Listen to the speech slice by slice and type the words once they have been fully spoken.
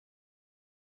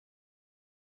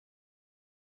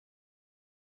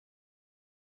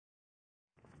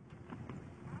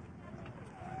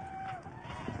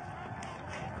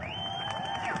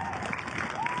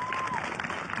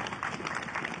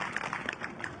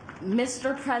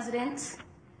Mr. President,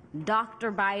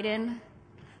 Dr. Biden,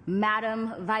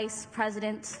 Madam Vice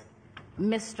President,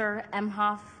 Mr.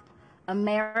 Emhoff,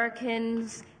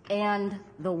 Americans, and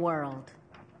the world.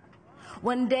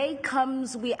 When day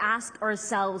comes, we ask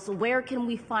ourselves, where can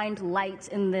we find light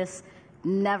in this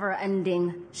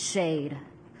never-ending shade?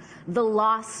 The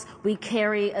loss we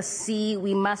carry, a sea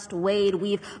we must wade.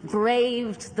 We've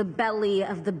braved the belly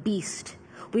of the beast.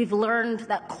 We've learned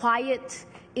that quiet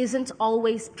isn't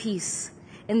always peace,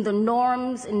 and the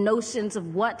norms and notions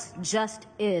of what just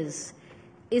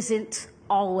isn't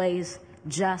always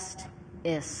just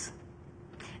is.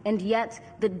 And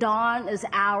yet the dawn is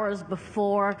ours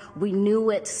before we knew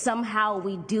it. Somehow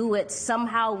we do it.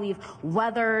 Somehow we've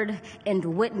weathered and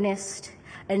witnessed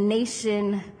a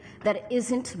nation that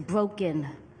isn't broken,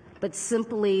 but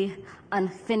simply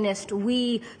unfinished.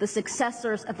 We, the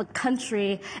successors of a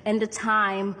country and a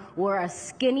time where a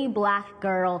skinny black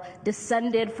girl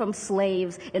descended from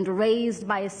slaves and raised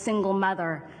by a single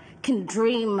mother can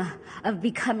dream of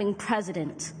becoming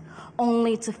president,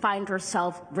 only to find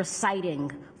herself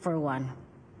reciting for one.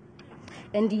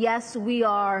 And yes, we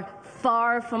are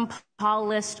far from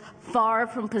polished, far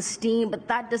from pristine, but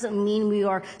that doesn't mean we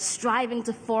are striving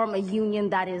to form a union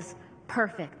that is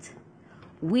perfect.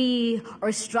 We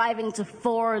are striving to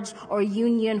forge our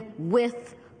union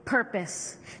with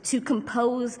purpose, to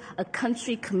compose a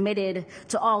country committed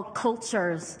to all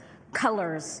cultures,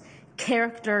 colors,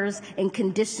 characters, and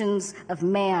conditions of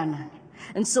man.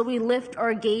 And so we lift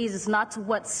our gaze not to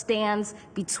what stands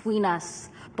between us,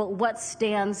 but what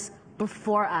stands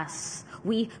before us.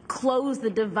 We close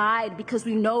the divide because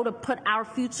we know to put our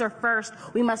future first.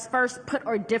 We must first put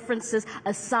our differences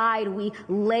aside. We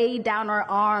lay down our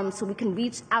arms so we can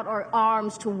reach out our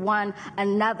arms to one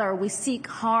another. We seek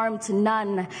harm to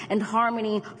none and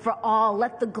harmony for all.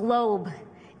 Let the globe,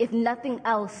 if nothing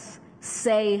else,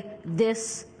 say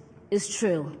this is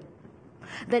true.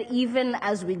 That even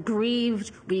as we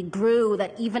grieved, we grew.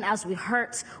 That even as we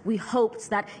hurt, we hoped.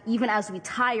 That even as we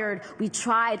tired, we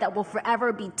tried. That we'll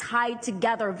forever be tied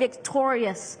together,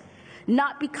 victorious,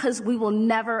 not because we will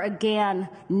never again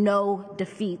know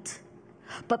defeat,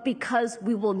 but because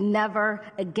we will never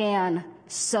again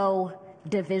sow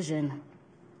division.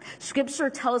 Scripture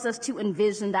tells us to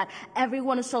envision that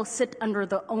everyone shall sit under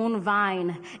their own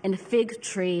vine and fig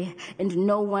tree, and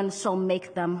no one shall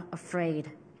make them afraid.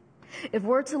 If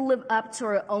we're to live up to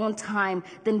our own time,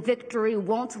 then victory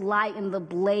won't lie in the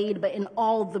blade, but in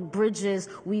all the bridges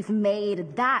we've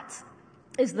made. That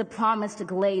is the promised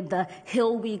glade, the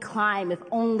hill we climb, if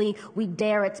only we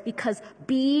dare it, because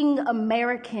being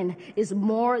American is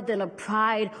more than a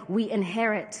pride we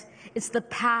inherit. It's the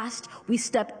past we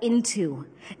step into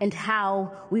and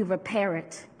how we repair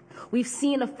it. We've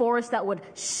seen a force that would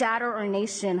shatter our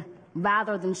nation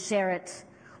rather than share it,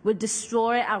 would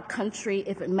destroy our country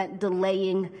if it meant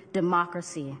delaying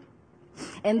democracy.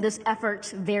 And this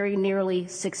effort very nearly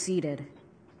succeeded.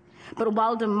 But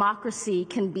while democracy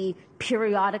can be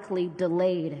periodically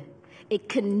delayed, it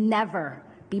can never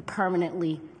be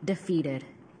permanently defeated.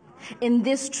 In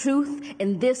this truth,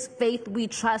 in this faith we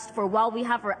trust, for while we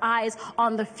have our eyes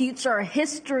on the future,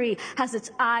 history has its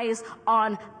eyes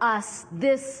on us.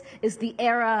 This is the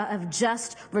era of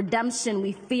just redemption.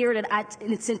 We feared it at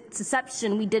its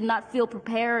inception. We did not feel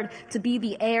prepared to be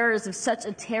the heirs of such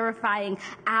a terrifying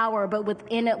hour, but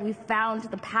within it we found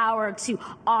the power to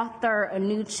author a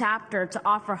new chapter, to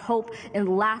offer hope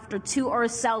and laughter to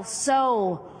ourselves.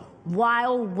 So,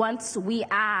 while once we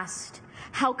asked,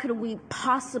 how could we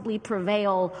possibly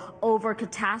prevail over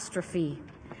catastrophe?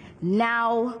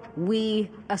 Now we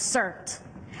assert,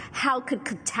 how could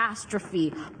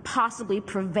catastrophe possibly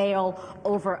prevail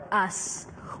over us?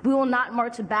 We will not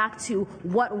march back to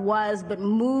what was, but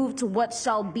move to what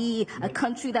shall be, a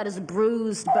country that is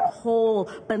bruised but whole,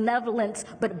 benevolent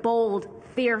but bold,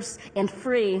 fierce and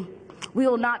free. We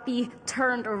will not be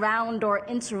turned around or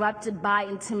interrupted by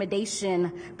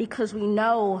intimidation, because we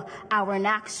know our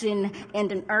inaction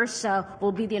and inertia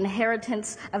will be the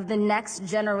inheritance of the next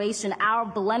generation. Our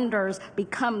blunders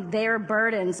become their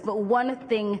burdens. But one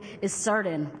thing is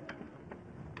certain: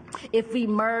 if we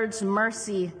merge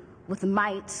mercy with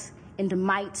might and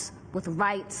might with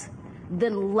right,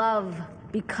 then love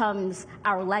becomes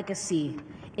our legacy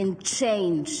and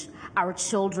change our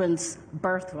children's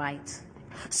birthright.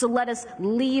 So let us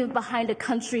leave behind a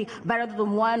country better than the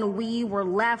one we were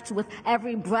left. With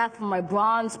every breath from my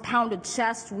bronze-pounded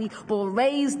chest, we will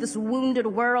raise this wounded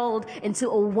world into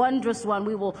a wondrous one.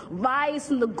 We will rise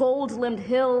from the gold-limbed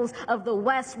hills of the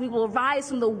West. We will rise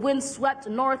from the wind-swept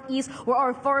Northeast, where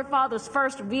our forefathers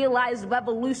first realized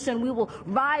revolution. We will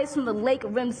rise from the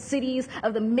lake-rimmed cities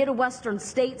of the Midwestern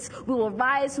states. We will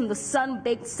rise from the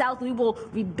sun-baked South. We will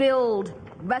rebuild,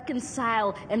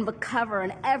 reconcile, and recover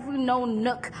in every known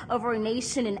nook of our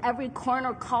nation, in every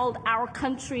corner called our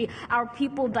country. Our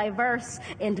people, diverse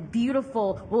and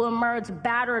beautiful, will emerge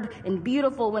battered and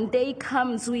beautiful. When day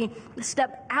comes, we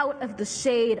step out of the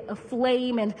shade,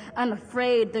 aflame and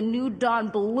unafraid. The new dawn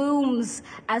blooms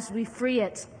as we free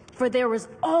it. For there is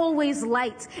always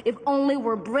light, if only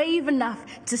we're brave enough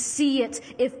to see it,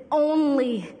 if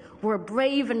only we're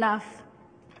brave enough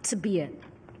to be it.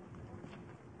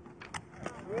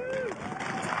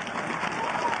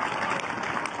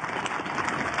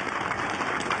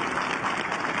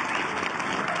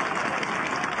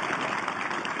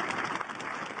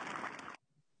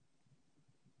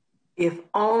 If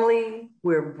only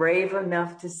we're brave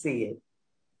enough to see it.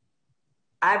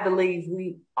 I believe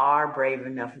we are brave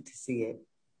enough to see it.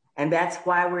 And that's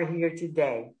why we're here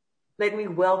today. Let me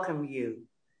welcome you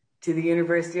to the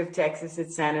University of Texas at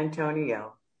San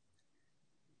Antonio.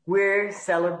 We're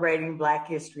celebrating Black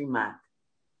History Month.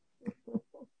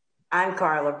 I'm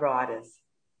Carla Broadus.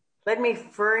 Let me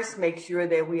first make sure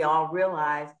that we all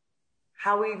realize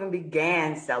how we even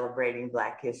began celebrating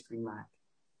Black History Month.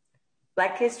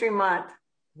 Black History Month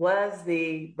was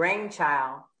the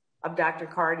brainchild of Dr.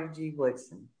 Carter G.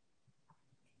 Woodson.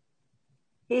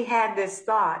 He had this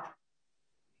thought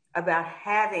about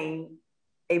having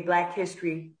a Black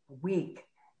History Week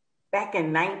back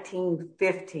in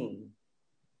 1915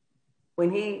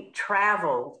 when he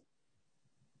traveled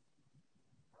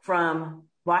from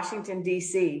Washington,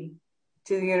 D.C.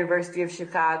 to the University of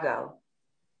Chicago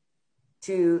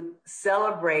to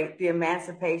celebrate the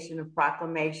Emancipation of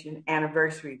Proclamation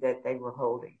anniversary that they were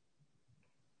holding.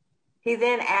 He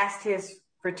then asked his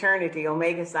fraternity,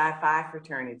 Omega Psi Phi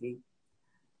fraternity,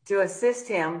 to assist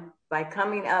him by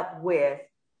coming up with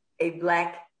a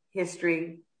Black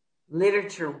History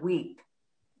Literature Week,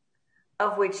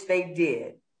 of which they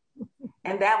did.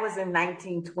 And that was in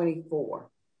 1924.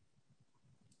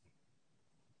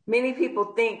 Many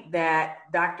people think that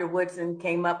Dr. Woodson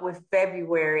came up with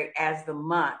February as the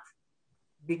month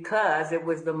because it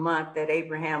was the month that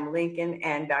Abraham Lincoln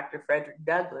and Dr. Frederick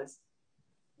Douglass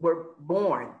were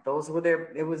born.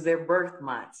 It was their birth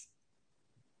months.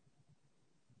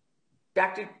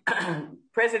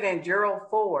 President Gerald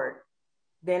Ford,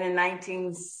 then in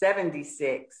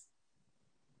 1976,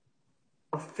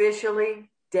 officially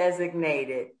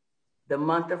designated the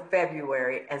month of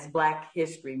February as Black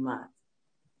History Month.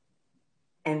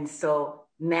 And so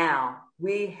now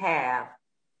we have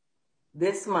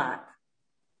this month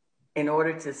in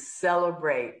order to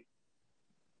celebrate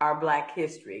our Black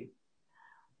history,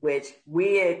 which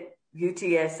we at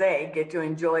UTSA get to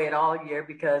enjoy it all year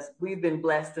because we've been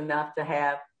blessed enough to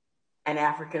have an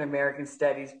African American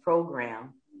Studies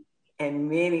program and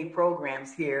many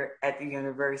programs here at the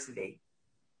university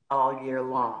all year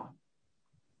long.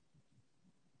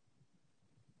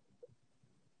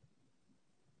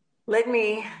 Let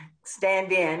me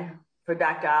stand in for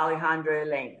Dr. Alejandra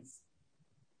Elenes.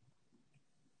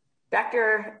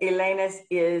 Dr. Elenes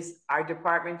is our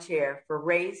department chair for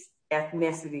race,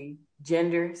 ethnicity,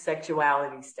 gender,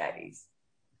 sexuality studies.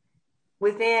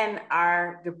 Within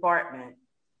our department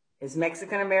is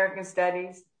Mexican American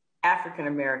Studies, African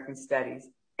American Studies,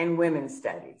 and Women's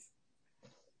Studies.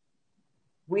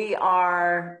 We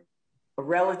are a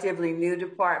relatively new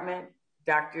department.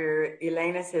 Dr.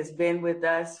 Elenes has been with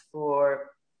us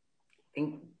for, I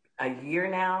think, a year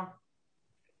now.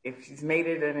 If she's made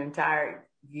it an entire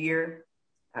year.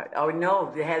 Oh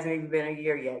no, it hasn't even been a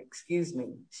year yet, excuse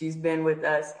me. She's been with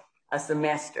us a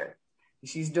semester.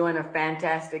 She's doing a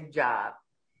fantastic job.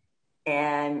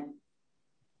 And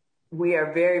we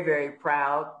are very, very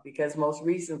proud because most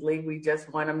recently we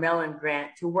just won a Mellon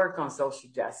grant to work on social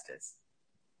justice.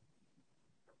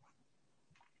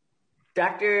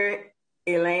 Dr.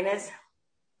 Elenes,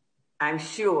 I'm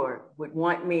sure, would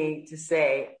want me to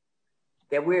say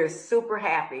that we're super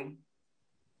happy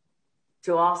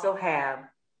to also have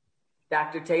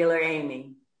Dr. Taylor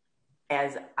Amy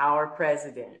as our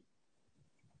president.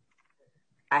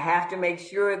 I have to make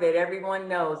sure that everyone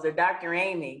knows that Dr.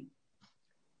 Amy,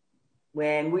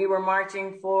 when we were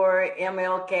marching for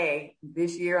MLK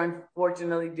this year,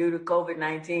 unfortunately, due to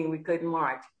COVID-19, we couldn't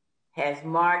march, has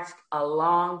marched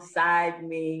alongside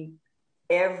me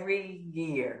every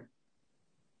year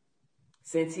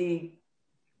since he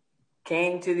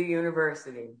came to the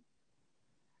university.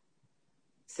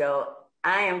 So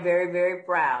I am very, very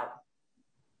proud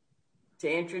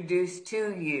to introduce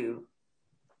to you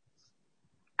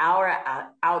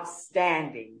our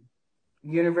outstanding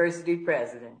university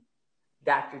president,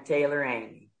 Dr. Taylor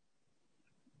Amy.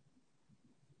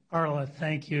 Carla,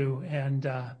 thank you. And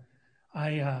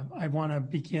I want to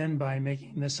begin by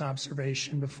making this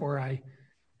observation before I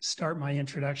start my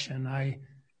introduction.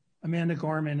 Amanda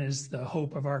Gorman is the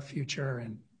hope of our future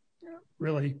and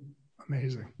really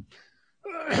amazing.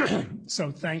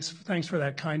 So thanks for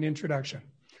that kind introduction.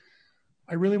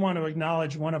 I really want to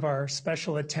acknowledge one of our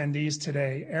special attendees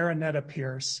today, Aranetta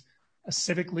Pierce, a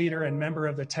civic leader and member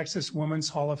of the Texas Women's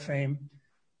Hall of Fame.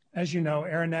 As you know,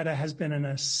 Aranetta has been an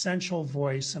essential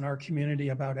voice in our community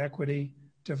about equity,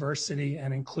 diversity,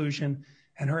 and inclusion,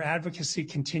 and her advocacy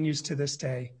continues to this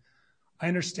day. I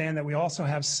understand that we also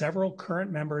have several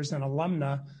current members and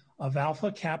alumna of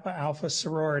Alpha Kappa Alpha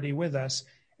sorority with us,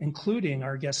 including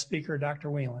our guest speaker, Dr.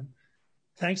 Wheelan.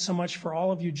 Thanks so much for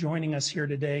all of you joining us here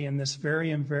today in this very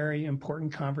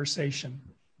important conversation.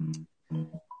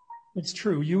 It's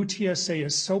true, UTSA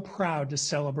is so proud to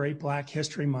celebrate Black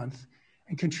History Month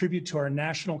and contribute to our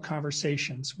national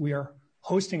conversations. We are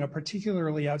hosting a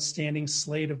particularly outstanding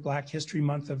slate of Black History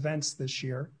Month events this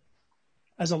year.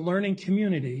 As a learning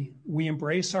community, we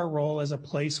embrace our role as a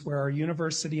place where our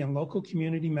university and local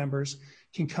community members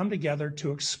can come together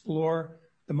to explore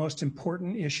the most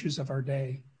important issues of our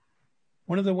day.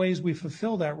 One of the ways we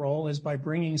fulfill that role is by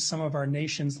bringing some of our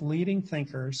nation's leading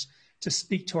thinkers to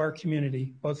speak to our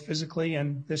community, both physically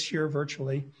and this year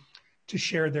virtually, to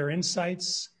share their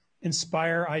insights,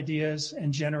 inspire ideas,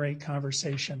 and generate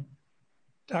conversation.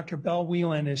 Dr. Belle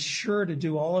Wheelan is sure to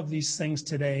do all of these things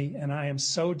today, and I am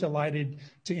so delighted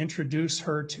to introduce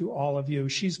her to all of you.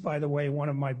 She's, by the way, one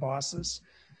of my bosses.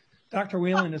 Dr.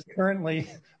 Wheelan is currently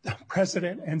the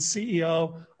president and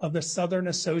CEO of the Southern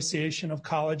Association of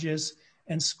Colleges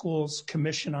and Schools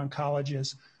Commission on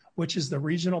Colleges, which is the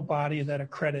regional body that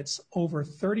accredits over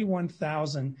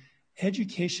 31,000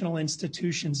 educational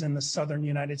institutions in the southern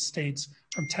United States,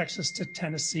 from Texas to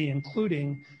Tennessee,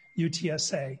 including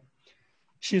UTSA.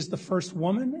 She is the first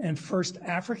woman and first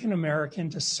African-American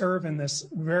to serve in this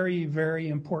very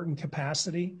important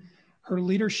capacity. Her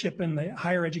leadership in the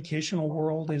higher educational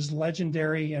world is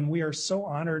legendary, and we are so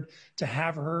honored to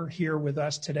have her here with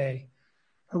us today.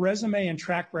 Her resume and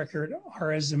track record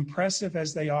are as impressive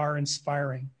as they are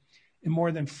inspiring. In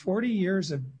more than 40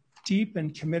 years of deep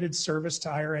and committed service to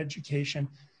higher education,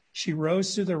 she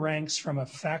rose through the ranks from a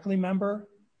faculty member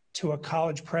to a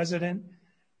college president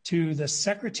to the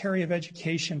Secretary of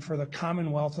Education for the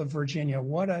Commonwealth of Virginia.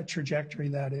 What a trajectory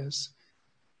that is.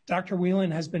 Dr.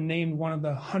 Wheelan has been named one of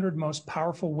the 100 most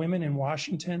powerful women in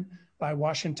Washington by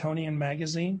Washingtonian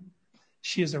magazine.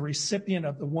 She is a recipient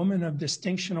of the Woman of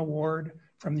Distinction Award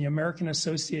from the American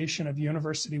Association of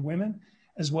University Women,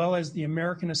 as well as the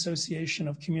American Association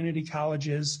of Community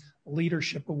Colleges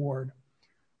Leadership Award.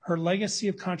 Her legacy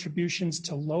of contributions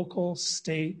to local,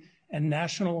 state, and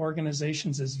national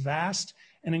organizations is vast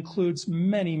and includes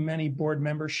many board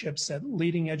memberships at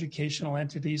leading educational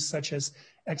entities such as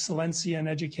Excellencia in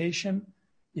Education,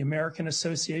 the American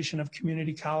Association of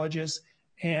Community Colleges,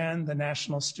 and the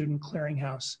National Student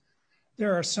Clearinghouse.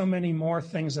 There are so many more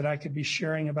things that I could be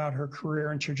sharing about her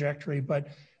career and trajectory, but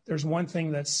there's one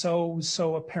thing that's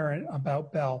so apparent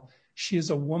about Belle. She is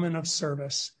a woman of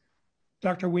service.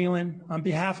 Dr. Wheelan, on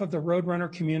behalf of the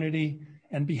Roadrunner community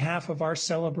and behalf of our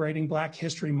celebrating Black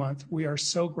History Month, we are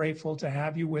so grateful to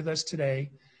have you with us today.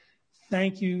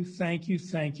 Thank you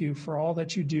for all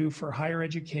that you do for higher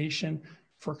education,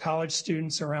 for college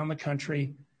students around the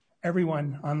country.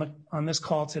 Everyone on this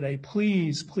call today,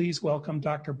 please welcome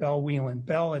Dr. Belle Wheelan.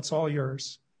 Belle, it's all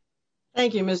yours.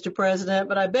 Thank you, Mr. President,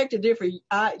 but I beg to differ.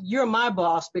 You're my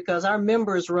boss because our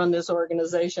members run this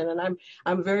organization, and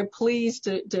I'm very pleased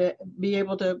to be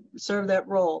able to serve that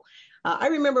role. I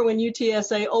remember when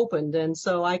UTSA opened, and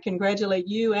so I congratulate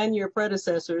you and your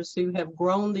predecessors who have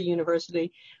grown the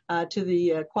university to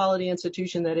the quality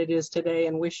institution that it is today,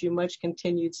 and wish you much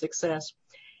continued success.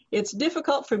 It's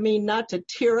difficult for me not to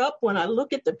tear up when I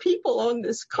look at the people on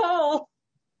this call,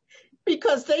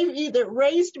 because they've either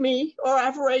raised me or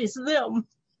I've raised them.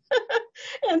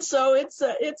 And so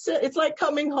it's like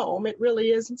coming home. It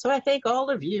really is. And so I thank all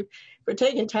of you for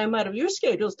taking time out of your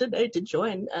schedules today to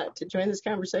join this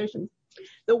conversation.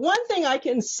 The one thing I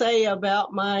can say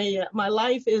about my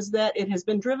life is that it has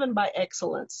been driven by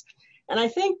excellence. And I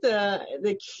think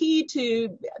the key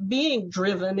to being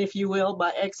driven, if you will,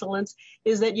 by excellence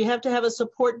is that you have to have a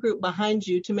support group behind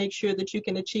you to make sure that you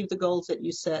can achieve the goals that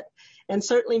you set. And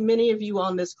certainly many of you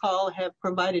on this call have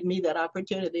provided me that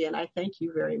opportunity, and I thank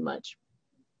you very much.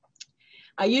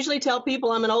 I usually tell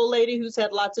people I'm an old lady who's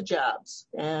had lots of jobs,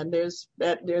 and there's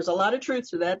a lot of truth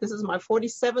to that. This is my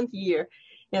 47th year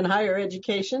in higher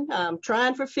education. I'm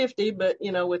trying for 50, but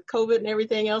with COVID and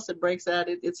everything else that breaks out,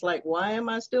 it's like, why am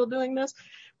I still doing this?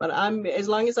 But as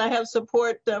long as I have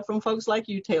support from folks like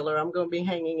you, Taylor, I'm going to be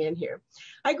hanging in here.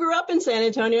 I grew up in San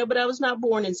Antonio, but I was not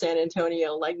born in San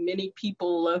Antonio like many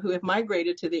people who have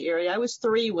migrated to the area. I was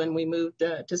 3 when we moved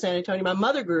to San Antonio. My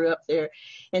mother grew up there,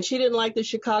 and she didn't like the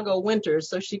Chicago winters,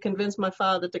 so she convinced my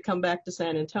father to come back to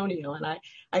San Antonio, and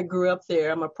I grew up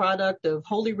there. I'm a product of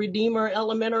Holy Redeemer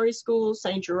Elementary School,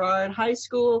 St. Gerard High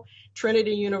School,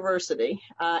 Trinity University,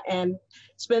 and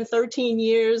spent 13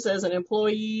 years as an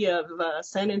employee of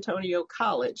San Antonio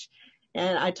College.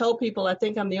 And I told people I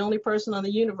think I'm the only person on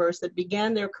the universe that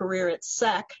began their career at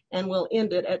SAC and will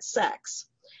end it at Saks.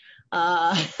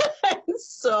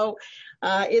 So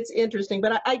it's interesting.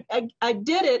 But I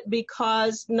did it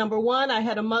because, number one, I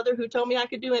had a mother who told me I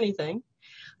could do anything.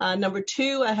 Number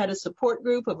 2, I had a support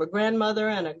group of a grandmother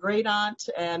and a great aunt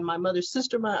and my mother's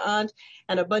sister, my aunt,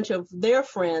 and a bunch of their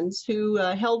friends who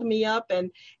held me up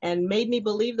and made me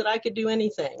believe that I could do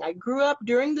anything. I grew up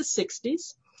during the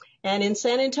 60s. And in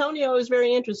San Antonio, it was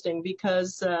very interesting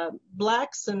because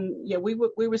blacks we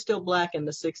were still black in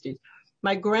the 60s.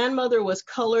 My grandmother was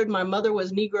colored, my mother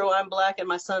was Negro, I'm black, and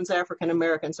my son's African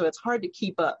American. So it's hard to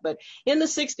keep up. But in the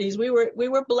 60s, we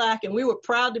were black, and we were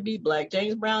proud to be black.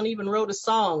 James Brown even wrote a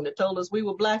song that told us we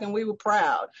were black and we were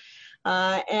proud.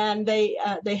 And they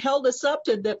held us up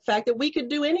to the fact that we could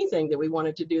do anything that we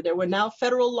wanted to do. There were now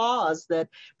federal laws that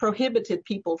prohibited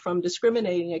people from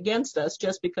discriminating against us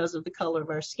just because of the color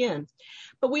of our skin.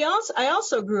 But I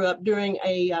also grew up during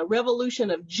a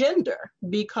revolution of gender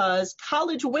because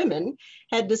college women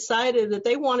had decided that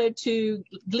they wanted to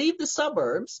leave the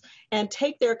suburbs and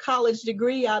take their college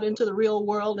degree out into the real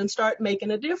world and start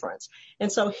making a difference.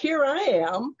 And so here I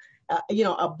am,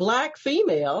 a black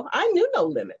female. I knew no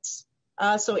limits.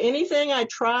 So anything I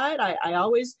tried, I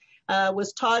always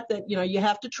was taught that, you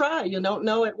have to try. You don't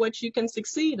know at what you can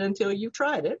succeed until you've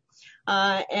tried it.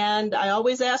 And I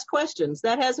always ask questions.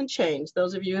 That hasn't changed.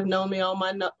 Those of you who have known me all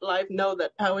my life know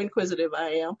that how inquisitive I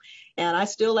am. And I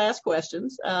still ask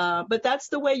questions. But that's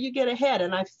the way you get ahead.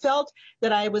 And I felt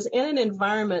that I was in an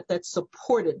environment that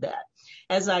supported that.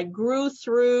 As I grew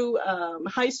through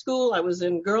high school, I was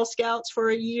in Girl Scouts for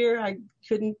a year. I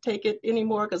couldn't take it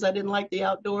anymore because I didn't like the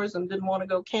outdoors and didn't want to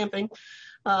go camping.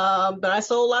 But I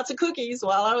sold lots of cookies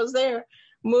while I was there.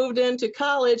 Moved into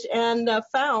college and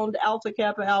found Alpha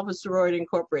Kappa Alpha Sorority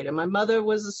Incorporated. My mother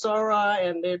was a soror,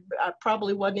 and I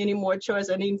probably wasn't any more choice.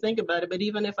 I didn't even think about it. But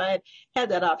even if I had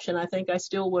that option, I think I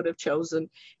still would have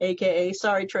chosen, AKA,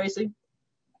 sorry, Tracy.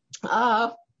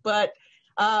 But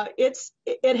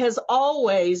it has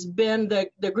always been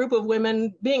the group of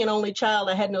women. Being an only child,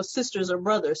 I had no sisters or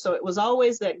brothers. So it was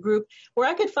always that group where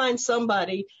I could find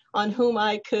somebody on whom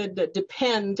I could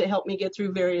depend to help me get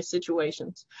through various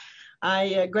situations.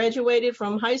 I graduated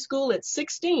from high school at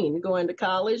 16, going to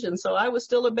college. And so I was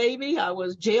still a baby. I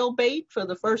was jail bait for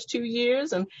the first 2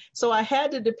 years. And so I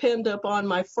had to depend upon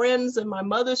my friends and my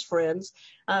mother's friends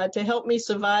to help me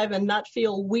survive and not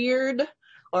feel weird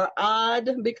or odd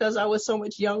because I was so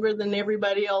much younger than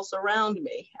everybody else around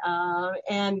me.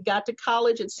 And got to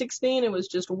college at 16. It was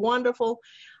just wonderful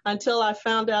until I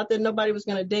found out that nobody was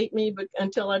going to date me, but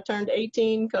until I turned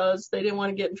 18 because they didn't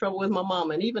want to get in trouble with my mom.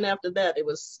 And even after that, it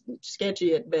was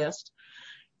sketchy at best.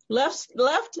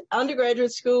 Left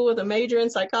undergraduate school with a major in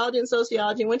psychology and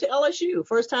sociology, went to LSU,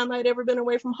 first time I'd ever been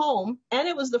away from home. And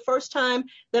it was the first time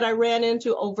that I ran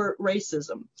into overt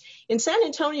racism. In San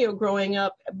Antonio growing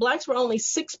up, blacks were only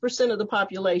 6% of the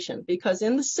population because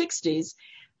in the 60s,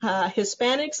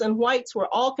 Hispanics and whites were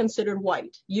all considered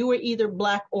white. You were either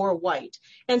black or white.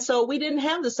 And so we didn't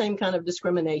have the same kind of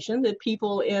discrimination that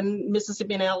people in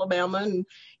Mississippi and Alabama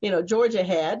and, Georgia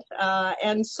had.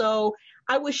 And so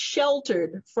I was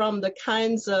sheltered from the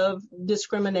kinds of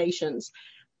discriminations.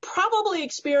 Probably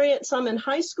experienced some in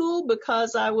high school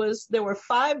because there were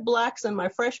 5 blacks in my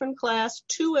freshman class,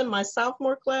 2 in my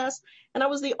sophomore class, and I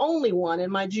was the only one in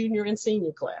my junior and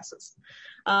senior classes.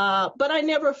 But I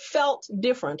never felt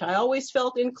different. I always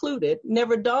felt included.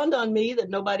 Never dawned on me that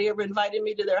nobody ever invited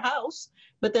me to their house,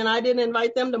 but then I didn't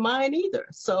invite them to mine either.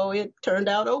 So it turned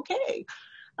out okay.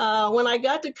 When I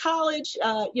got to college,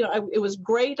 it was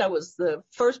great. I was the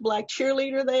first Black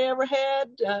cheerleader they ever had,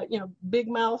 big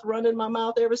mouth, running my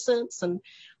mouth ever since. And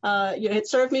it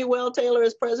served me well, Taylor,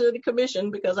 as president of the commission,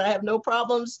 because I have no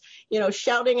problems,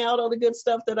 shouting out all the good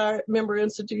stuff that our member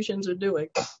institutions are doing.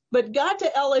 But got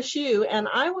to LSU, and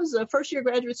I was a first-year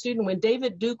graduate student when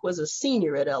David Duke was a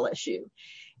senior at LSU.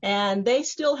 And they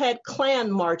still had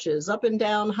Klan marches up and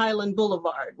down Highland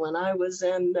Boulevard when I was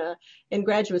in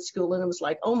graduate school. And it was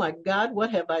like, oh, my God, what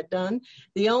have I done?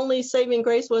 The only saving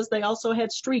grace was they also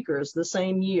had streakers the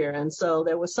same year. And so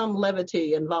there was some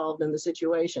levity involved in the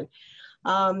situation.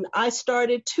 I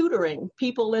started tutoring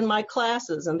people in my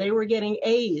classes, and they were getting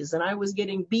A's and I was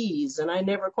getting B's. And I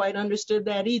never quite understood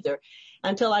that either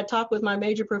until I talked with my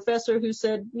major professor, who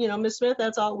said, Ms. Smith,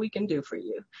 that's all we can do for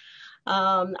you.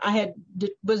 I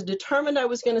was determined I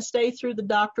was going to stay through the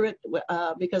doctorate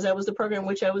because that was the program in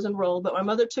which I was enrolled, but my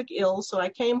mother took ill, so I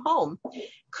came home.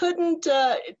 Didn't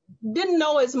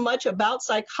know as much about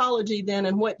psychology then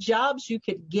and what jobs you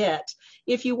could get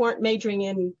if you weren't majoring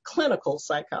in clinical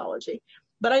psychology,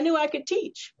 but I knew I could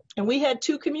teach. And we had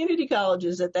two community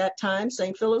colleges at that time,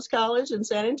 St. Philip's College and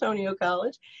San Antonio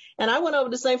College. And I went over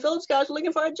to St. Philip's College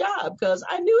looking for a job because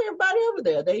I knew everybody over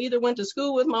there. They either went to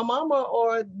school with my mama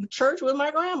or church with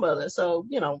my grandmother. So,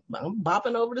 I'm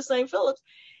bopping over to St. Philip's.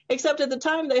 Except at the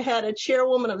time they had a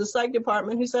chairwoman of the psych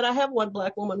department who said, I have one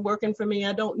Black woman working for me.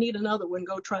 I don't need another one.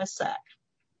 Go try SAC.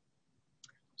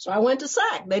 So I went to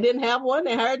SAC. They didn't have one.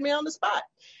 They hired me on the spot.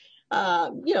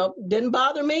 Didn't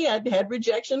bother me. I'd had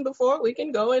rejection before. We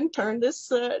can go and turn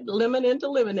this lemon into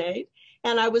lemonade.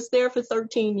 And I was there for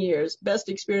 13 years. Best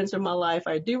experience of my life.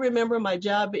 I do remember my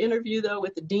job interview, though,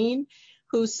 with the dean,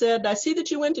 who said, I see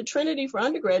that you went to Trinity for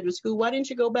undergraduate school. Why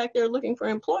didn't you go back there looking for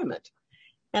employment?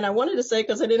 And I wanted to say,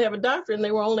 because I didn't have a doctorate and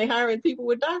they were only hiring people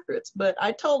with doctorates. But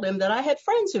I told him that I had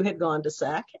friends who had gone to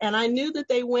SAC, and I knew that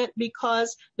they went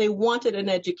because they wanted an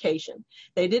education.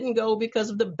 They didn't go because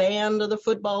of the band or the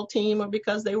football team or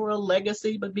because they were a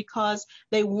legacy, but because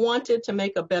they wanted to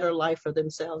make a better life for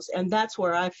themselves. And that's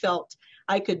where I felt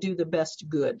I could do the best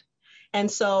good. And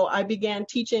so I began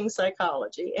teaching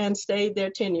psychology and stayed there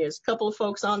 10 years. A couple of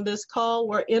folks on this call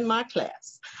were in my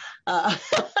class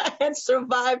and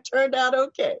survived, turned out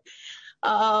okay.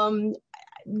 During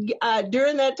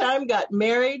that time, got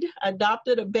married,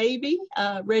 adopted a baby.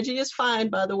 Reggie is fine,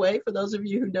 by the way, for those of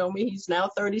you who know me. He's now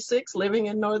 36, living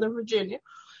in Northern Virginia,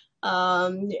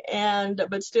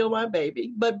 but still my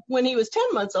baby. But when he was 10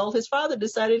 months old, his father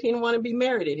decided he didn't want to be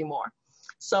married anymore.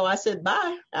 So I said,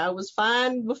 bye. I was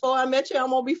fine before I met you. I'm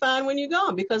going to be fine when you're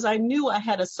gone, because I knew I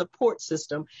had a support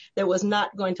system that was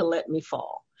not going to let me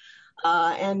fall.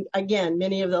 And again,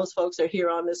 many of those folks are here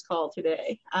on this call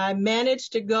today. I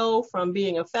managed to go from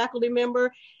being a faculty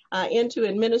member into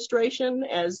administration,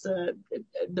 as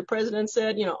the president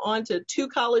said, on to 2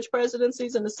 college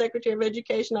presidencies and the Secretary of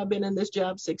Education. I've been in this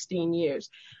job 16 years.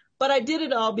 But I did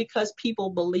it all because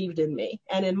people believed in me.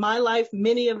 And in my life,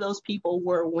 many of those people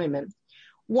were women.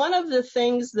 One of the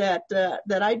things that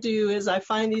I do is I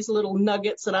find these little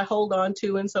nuggets that I hold on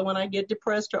to. And so when I get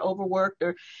depressed or overworked,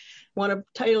 or one of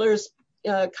Taylor's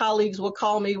colleagues will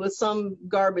call me with some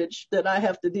garbage that I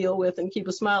have to deal with and keep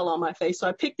a smile on my face. So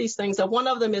I pick these things up. One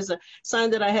of them is a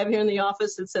sign that I have here in the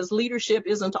office that says, leadership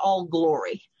isn't all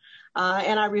glory.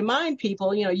 And I remind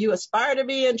people, you aspire to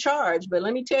be in charge, but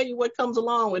let me tell you what comes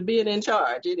along with being in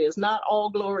charge. It is not all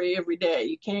glory every day.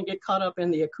 You can't get caught up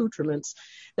in the accoutrements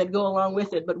that go along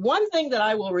with it. But one thing that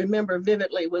I will remember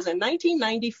vividly was in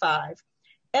 1995,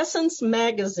 Essence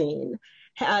magazine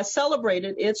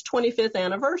celebrated its 25th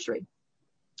anniversary.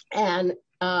 And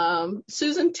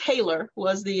Susan Taylor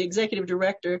was the executive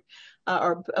director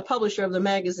or a publisher of the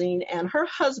magazine, and her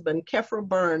husband, Kefra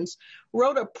Burns,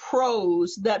 wrote a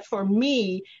prose that for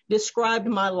me described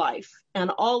my life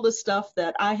and all the stuff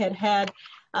that I had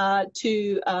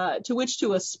to which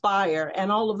to aspire,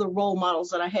 and all of the role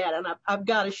models that I had. And I've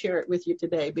got to share it with you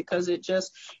today because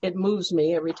it moves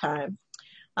me every time.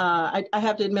 I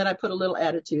have to admit I put a little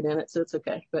attitude in it, so it's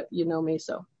okay, but you know me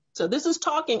so. So this is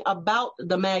talking about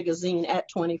the magazine at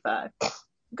 25.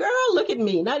 Girl, look at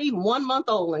me, not even 1 month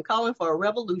old and calling for a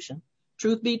revolution.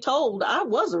 Truth be told, I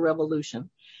was a revolution.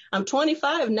 I'm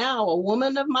 25 now, a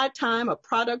woman of my time, a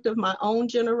product of my own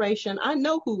generation. I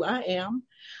know who I am.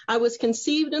 I was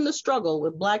conceived in the struggle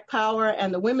with Black power,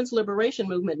 and the women's liberation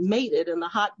movement made it in the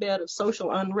hotbed of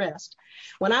social unrest.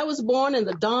 When I was born in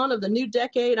the dawn of the new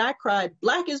decade, I cried,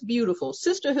 Black is beautiful,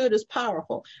 sisterhood is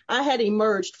powerful. I had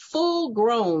emerged full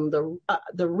grown,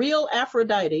 the real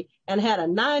Aphrodite, and had a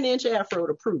 9-inch afro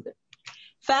to prove it.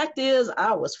 Fact is,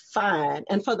 I was fine,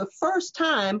 and for the first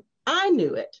time, I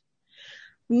knew it.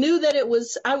 knew that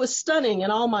I was stunning in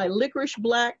all my licorice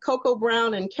black, cocoa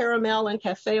brown, and caramel and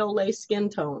cafe au lait skin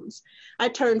tones. I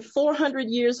turned 400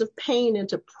 years of pain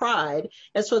into pride,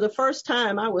 as for the first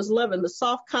time I was loving the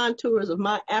soft contours of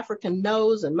my African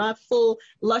nose and my full,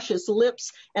 luscious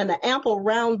lips and the ample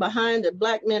round behind that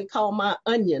black men call my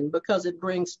onion because it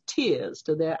brings tears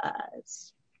to their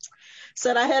eyes.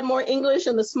 Said I had more English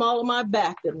in the small of my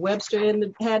back than Webster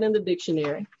had in the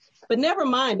dictionary. But never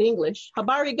mind English.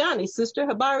 Habari gani, sister.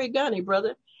 Habari gani,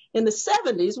 brother. In the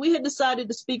 70s, we had decided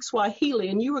to speak Swahili,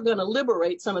 and you were going to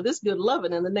liberate some of this good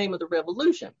loving in the name of the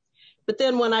revolution. But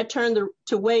then when I turned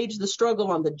to wage the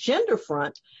struggle on the gender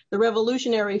front, the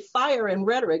revolutionary fire and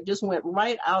rhetoric just went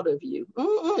right out of you.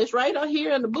 It's right out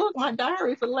here in the book, my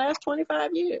diary for the last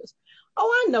 25 years.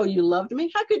 Oh, I know you loved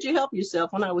me. How could you help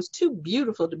yourself when I was too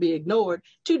beautiful to be ignored,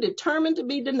 too determined to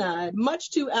be denied,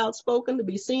 much too outspoken to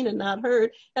be seen and not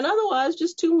heard, and otherwise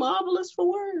just too marvelous for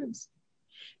words?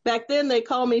 Back then, they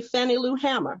called me Fannie Lou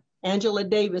Hammer, Angela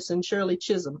Davis, and Shirley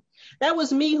Chisholm. That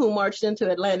was me who marched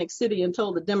into Atlantic City and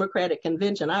told the Democratic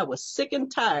Convention I was sick and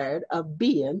tired of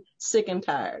being sick and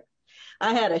tired.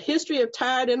 I had a history of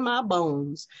tired in my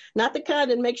bones, not the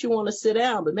kind that makes you want to sit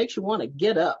down, but makes you want to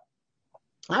get up.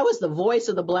 I was the voice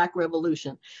of the Black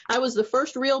Revolution. I was the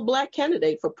first real Black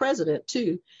candidate for president,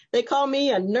 too. They call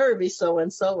me a nervy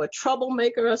so-and-so, a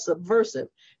troublemaker, a subversive.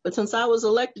 But since I was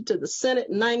elected to the Senate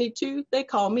in 92, they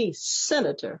call me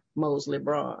Senator Mosley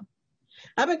Braun.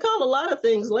 I've been called a lot of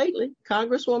things lately: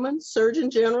 Congresswoman,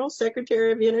 Surgeon General,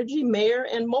 Secretary of Energy, Mayor,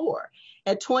 and more.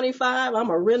 At 25,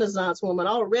 I'm a Renaissance woman,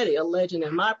 already a legend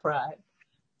in my pride.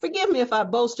 Forgive me if I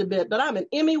boast a bit, but I'm an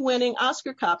Emmy-winning,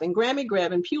 Oscar-copping,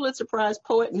 Grammy-grabbing, Pulitzer Prize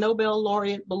poet, Nobel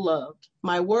laureate, beloved.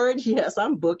 My word, yes,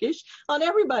 I'm bookish, on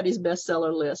everybody's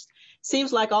bestseller list.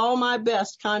 Seems like all my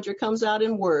best conjure comes out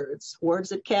in words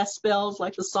that cast spells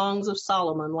like the songs of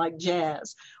Solomon, like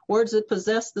jazz, words that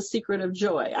possess the secret of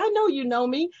joy. I know you know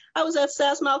me. I was that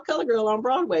sass-mouthed color girl on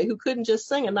Broadway who couldn't just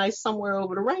sing a nice Somewhere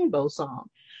Over the Rainbow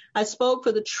song. I spoke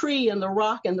for the tree and the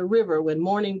rock and the river when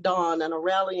morning dawned and a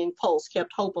rallying pulse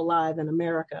kept hope alive in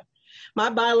America. My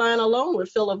byline alone would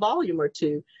fill a volume or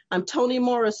two. I'm Toni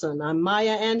Morrison, I'm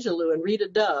Maya Angelou and Rita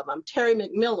Dove, I'm Terry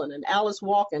McMillan and Alice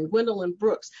Walken, Gwendolyn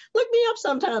Brooks. Look me up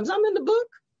sometimes, I'm in the book.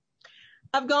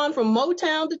 I've gone from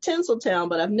Motown to Tinseltown,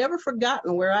 but I've never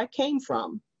forgotten where I came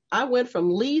from. I went from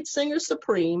lead singer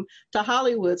supreme to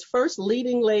Hollywood's first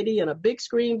leading lady in a big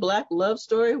screen Black love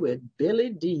story with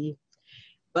Billy Dee.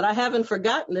 But I haven't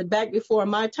forgotten that back before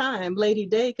my time, Lady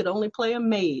Day could only play a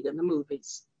maid in the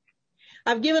movies.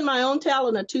 I've given my own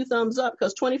talent a 2 thumbs up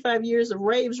because 25 years of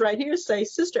raves right here say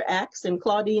Sister Acts and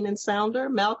Claudine and Sounder,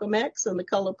 Malcolm X and The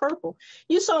Color Purple.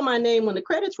 You saw my name when the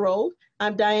credits rolled.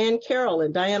 I'm Diane Carroll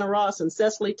and Diana Ross and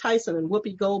Cecily Tyson and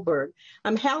Whoopi Goldberg.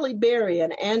 I'm Halle Berry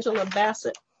and Angela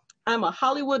Bassett. I'm a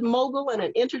Hollywood mogul and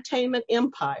an entertainment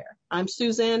empire. I'm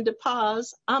Suzanne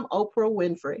DePaz. I'm Oprah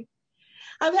Winfrey.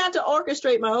 I've had to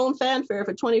orchestrate my own fanfare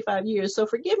for 25 years, so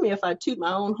forgive me if I toot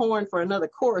my own horn for another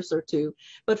chorus or two.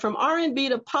 But from R&B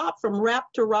to pop, from rap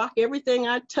to rock, everything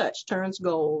I touch turns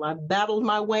gold. I've battled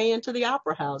my way into the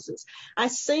opera houses. I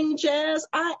sing jazz,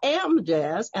 I am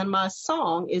jazz, and my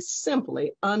song is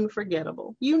simply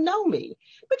unforgettable. You know me.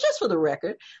 But just for the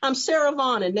record, I'm Sarah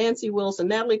Vaughan and Nancy Wilson,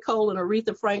 Natalie Cole and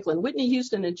Aretha Franklin, Whitney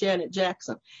Houston and Janet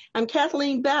Jackson. I'm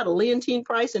Kathleen Battle, Leontine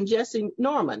Price and Jesse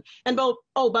Norman. And both,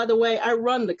 oh, by the way, I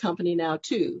run the company now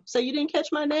too. So you didn't catch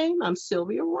my name? I'm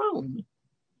Sylvia Rhone.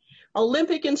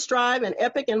 Olympic in strive and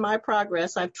epic in my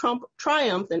progress, I've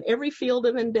triumphed in every field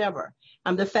of endeavor.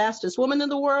 I'm the fastest woman in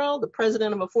the world, the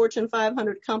president of a Fortune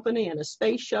 500 company, and a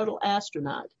space shuttle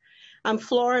astronaut. I'm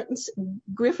Florence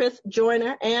Griffith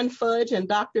Joyner, Ann Fudge, and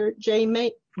Dr. J.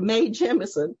 Mae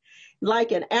Jemison.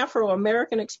 Like an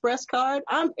Afro-American Express card,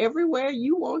 I'm everywhere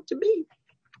you want to be.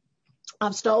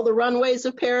 I've stole the runways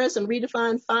of Paris and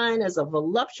redefined fine as a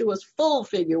voluptuous,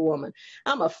 full-figure woman.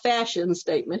 I'm a fashion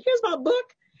statement. Here's my book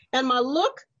and my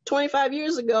look. 25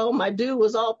 years ago, my do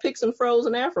was all picks and froze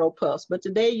and afro puffs, but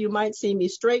today you might see me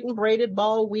straightened, braided,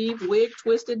 ball weaved, wig,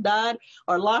 twisted, dyed,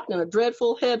 or locked in a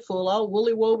dreadful head full, all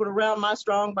woolly woven around my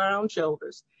strong brown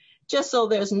shoulders. Just so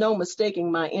there's no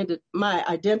mistaking my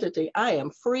identity, I am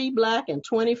free, Black, and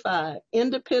 25,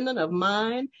 independent of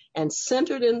mind and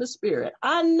centered in the spirit.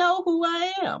 I know who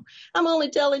I am. I'm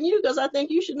only telling you because I think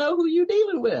you should know who you're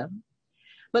dealing with.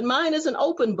 But mine is an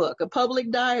open book, a public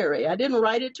diary. I didn't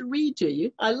write it to read to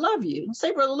you. I love you.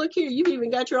 Say, brother, look here, you've even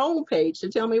got your own page to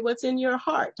tell me what's in your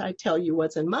heart. I tell you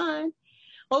what's in mine.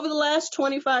 Over the last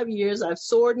 25 years, I've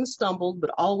soared and stumbled,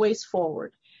 but always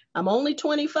forward. I'm only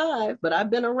 25, but I've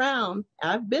been around.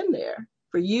 I've been there.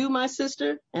 For you, my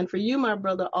sister, and for you, my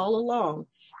brother, all along.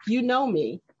 You know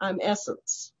me. I'm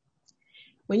Essence.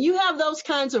 When you have those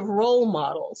kinds of role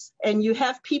models and you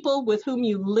have people with whom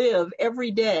you live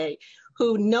every day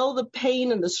who know the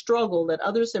pain and the struggle that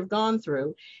others have gone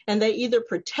through, and they either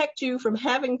protect you from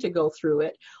having to go through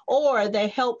it, or they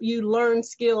help you learn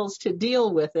skills to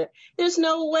deal with it, there's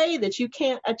no way that you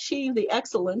can't achieve the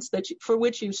excellence for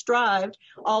which you strived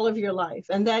all of your life.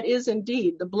 And that is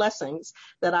indeed the blessings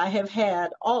that I have had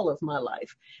all of my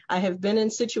life. I have been in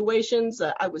situations,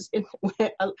 I was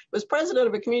president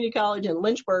of a community college in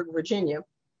Lynchburg, Virginia.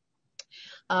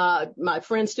 My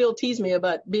friends still tease me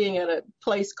about being at a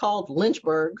place called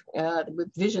Lynchburg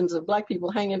with visions of Black people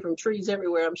hanging from trees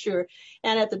everywhere, I'm sure.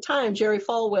 And at the time, Jerry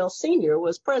Falwell Sr.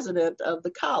 was president of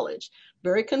the college.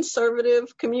 Very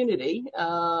conservative community,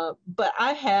 but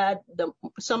I had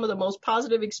some of the most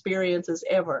positive experiences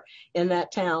ever in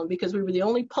that town because we were the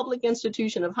only public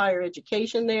institution of higher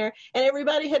education there, and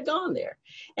everybody had gone there.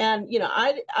 And, you know,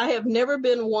 I have never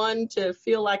been one to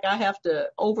feel like I have to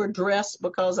overdress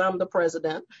because I'm the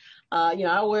president. You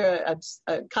know, I wear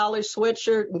a college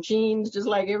sweatshirt and jeans just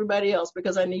like everybody else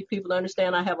because I need people to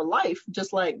understand I have a life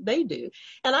just like they do.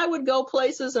 And I would go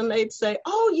places and they'd say,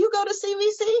 oh, you go to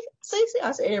CVC?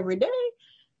 I say every day,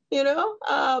 you know,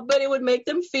 but it would make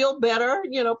them feel better,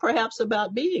 you know, perhaps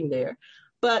about being there.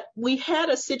 But we had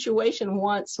a situation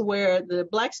once where the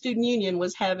Black Student Union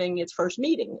was having its first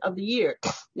meeting of the year.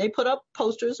 They put up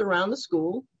posters around the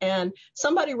school and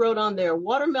somebody wrote on there,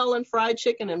 watermelon, fried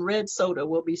chicken, and red soda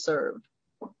will be served.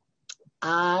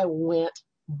 I went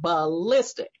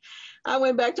ballistic. I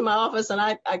went back to my office and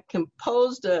I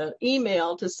composed an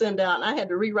email to send out, and I had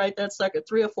to rewrite that sucker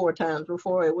 3 or 4 times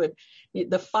before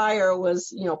the fire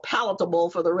was, you know, palatable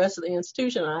for the rest of the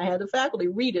institution. And I had the faculty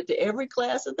read it to every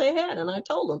class that they had. And I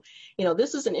told them, you know,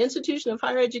 this is an institution of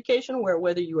higher education where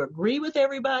whether you agree with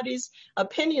everybody's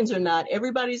opinions or not,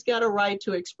 everybody's got a right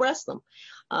to express them.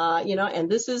 You know, and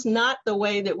this is not the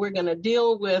way that we're going to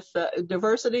deal with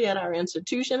diversity at our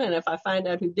institution. And if I find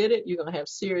out who did it, you're going to have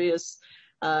serious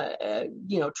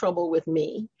you know, trouble with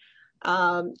me.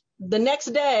 The next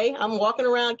day, I'm walking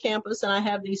around campus and I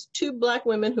have these 2 Black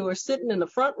women who are sitting in the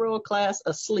front row of class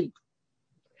asleep.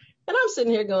 And I'm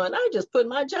sitting here going, I just put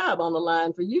my job on the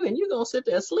line for you and you're going to sit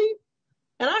there asleep.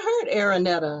 And I heard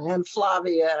Aranetta and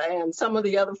Flavia and some of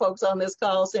the other folks on this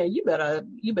call saying, you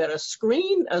better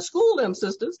school them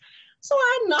sisters. So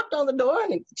I knocked on the door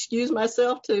and excused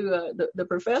myself to the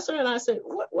professor. And I said,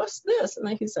 what's this? And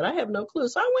he said, I have no clue.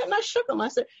 So I went and I shook him. I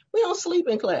said, we don't sleep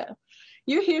in class.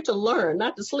 You're here to learn,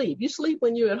 not to sleep. You sleep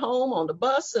when you're at home, on the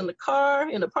bus, in the car,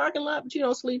 in the parking lot, but you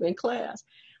don't sleep in class.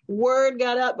 Word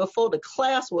got out before the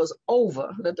class was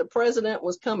over that the president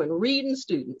was coming reading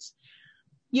students.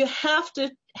 You have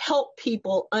to help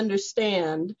people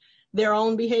understand their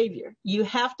own behavior. You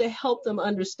have to help them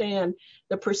understand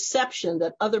the perception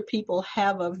that other people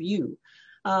have of you.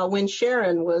 When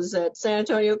Sharon was at San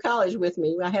Antonio College with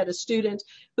me, I had a student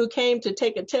who came to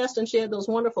take a test and she had those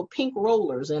wonderful pink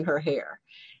rollers in her hair.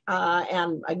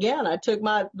 And again, I took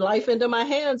my life into my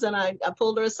hands and I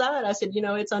pulled her aside. I said, you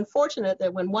know, it's unfortunate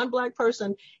that when one Black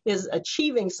person is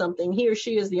achieving something, he or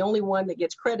she is the only one that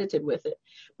gets credited with it.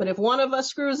 But if one of us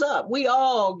screws up, we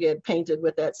all get painted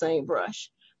with that same brush.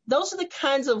 Those are the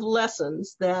kinds of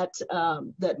lessons that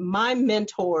my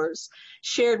mentors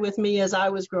shared with me as I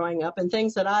was growing up, and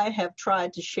things that I have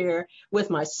tried to share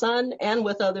with my son and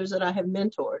with others that I have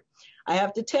mentored. I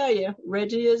have to tell you,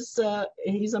 Reggie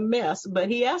he's a mess, but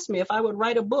he asked me if I would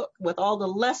write a book with all the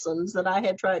lessons that I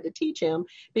had tried to teach him,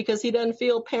 because he doesn't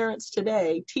feel parents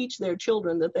today teach their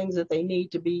children the things that they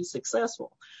need to be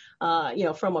successful. You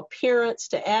know, from appearance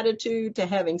to attitude to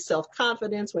having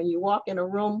self-confidence when you walk in a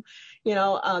room, you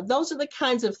know, those are the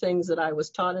kinds of things that I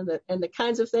was taught, and the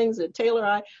kinds of things that,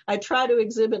 Taylor, I try to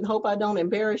exhibit, and hope I don't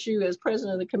embarrass you as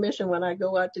president of the commission when I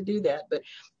go out to do that. But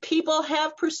people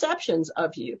have perceptions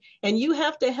of you, and you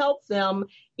have to help them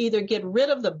either get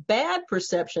rid of the bad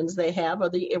perceptions they have or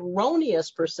the erroneous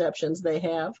perceptions they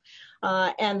have,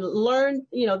 and learn,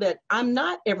 you know, that I'm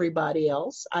not everybody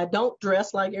else. I don't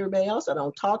dress like everybody else. I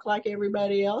don't talk like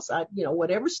everybody else. You know,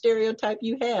 whatever stereotype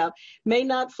you have may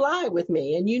not fly with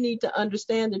me. And you need to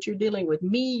understand that you're dealing with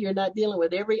me. You're not dealing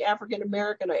with every African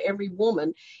American or every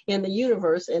woman in the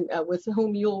universe and with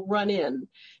whom you'll run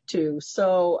into.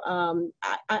 So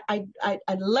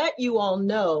I let you all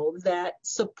know that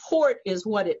support is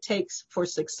what it takes for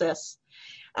success.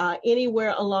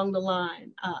 Anywhere along the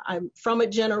line. I'm from a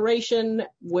generation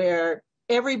where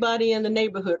everybody in the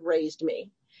neighborhood raised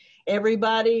me.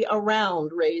 Everybody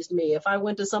around raised me. If I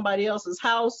went to somebody else's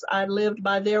house, I lived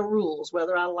by their rules,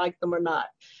 whether I liked them or not.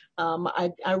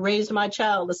 I raised my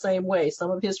child the same way. Some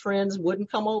of his friends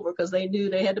wouldn't come over because they knew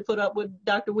they had to put up with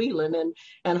Dr. Wheelan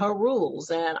and her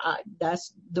rules. And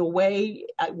that's the way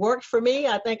it worked for me.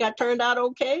 I think I turned out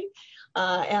okay.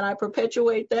 And I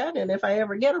perpetuate that. And if I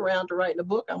ever get around to writing a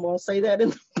book, I'm going to say that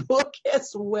in the book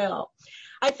as well.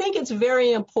 I think it's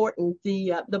very important.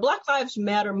 The Black Lives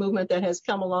Matter movement that has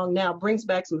come along now brings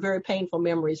back some very painful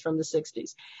memories from the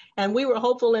 60s. And we were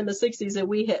hopeful in the 60s that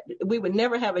we would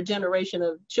never have a generation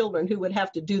of children who would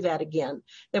have to do that again,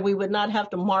 that we would not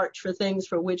have to march for things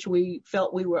for which we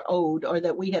felt we were owed or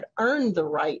that we had earned the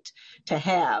right to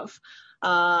have.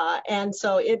 And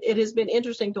so it has been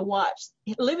interesting to watch.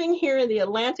 Living here in the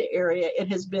Atlanta area, it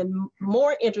has been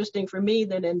more interesting for me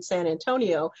than in San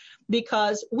Antonio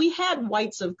because we had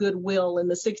whites of goodwill in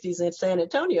the 60s in San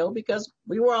Antonio because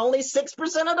we were only 6% of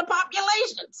the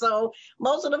population. So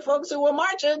most of the folks who were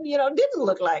marching, didn't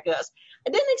look like us. I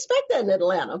didn't expect that in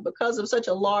Atlanta because of such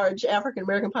a large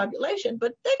African-American population,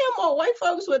 but they got more white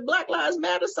folks with Black Lives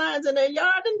Matter signs in their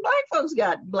yard than black folks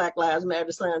got Black Lives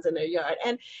Matter signs in their yard.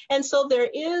 And so there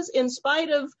is, in spite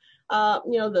of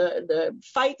the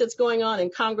fight that's going on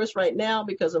in Congress right now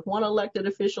because of one elected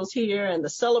officials here and the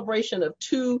celebration of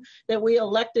two that we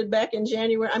elected back in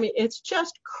January. I mean, it's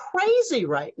just crazy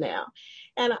right now.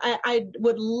 And I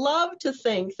would love to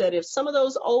think that if some of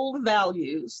those old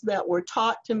values that were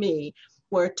taught to me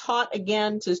were taught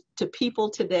again to people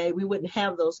today, we wouldn't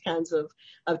have those kinds of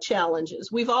challenges.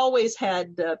 We've always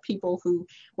had people who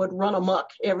would run amok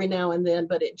every now and then,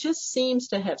 but it just seems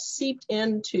to have seeped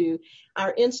into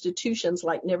our institutions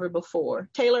like never before.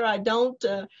 Taylor, I don't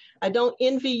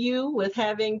envy you with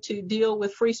having to deal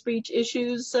with free speech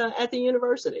issues at the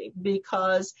university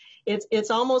because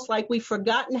it's almost like we've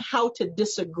forgotten how to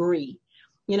disagree.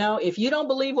 If you don't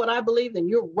believe what I believe, then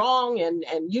you're wrong and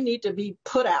you need to be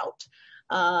put out.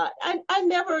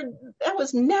 That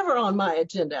was never on my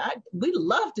agenda. We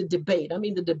loved to debate. I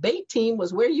mean, the debate team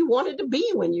was where you wanted to be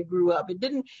when you grew up. It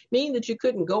didn't mean that you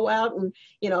couldn't go out and,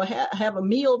 have a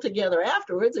meal together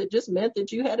afterwards. It just meant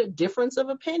that you had a difference of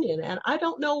opinion. And I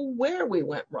don't know where we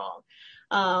went wrong.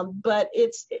 But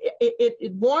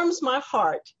it warms my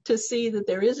heart to see that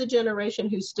there is a generation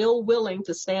who's still willing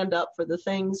to stand up for the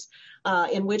things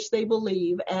in which they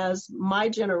believe, as my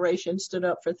generation stood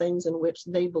up for things in which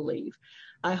they believe.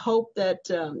 I hope that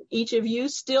each of you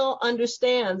still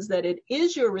understands that it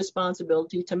is your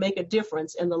responsibility to make a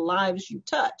difference in the lives you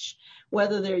touch,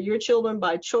 whether they're your children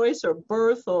by choice or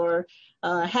birth or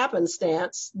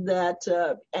happenstance,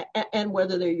 and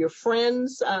whether they're your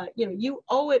friends, you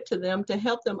owe it to them to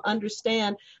help them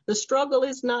understand the struggle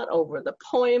is not over. The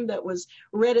poem that was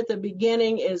read at the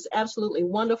beginning is absolutely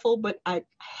wonderful, but I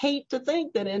hate to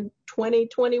think that in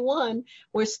 2021,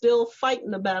 we're still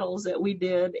fighting the battles that we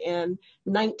did in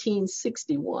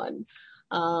 1961.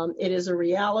 It is a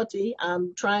reality.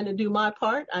 I'm trying to do my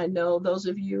part. I know those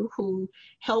of you who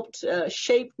helped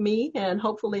shape me, and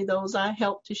hopefully those I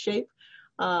helped to shape,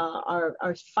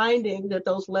 are finding that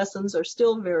those lessons are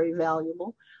still very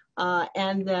valuable,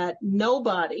 and that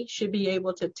nobody should be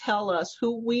able to tell us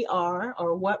who we are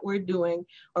or what we're doing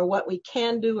or what we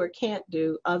can do or can't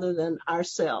do other than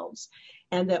ourselves,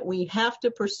 and that we have to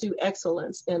pursue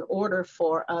excellence in order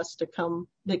for us to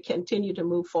continue to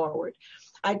move forward.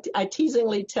 I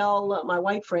teasingly tell my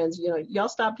white friends, y'all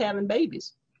stopped having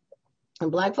babies,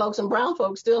 and black folks and brown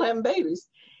folks still having babies.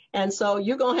 And so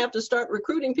you're going to have to start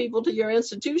recruiting people to your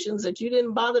institutions that you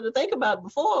didn't bother to think about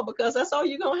before, because that's all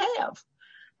you're going to have.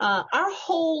 Our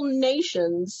whole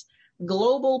nation's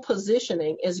global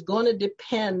positioning is going to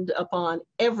depend upon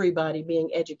everybody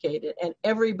being educated and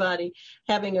everybody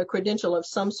having a credential of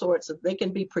some sort so they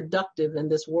can be productive in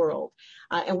this world.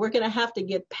 And we're going to have to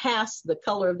get past the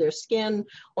color of their skin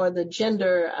or the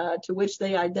gender to which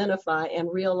they identify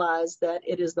and realize that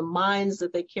it is the minds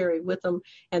that they carry with them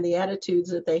and the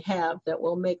attitudes that they have that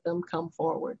will make them come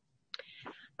forward.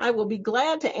 I will be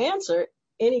glad to answer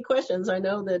any questions. I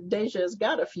know that Deja has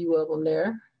got a few of them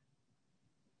there.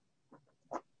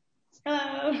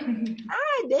 Hello.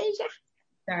 Hi, Deja.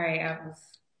 Sorry, I was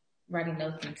writing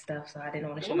notes and stuff, so I didn't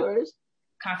want to show my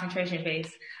concentration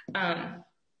face.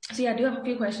 So yeah, I do have a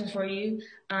few questions for you.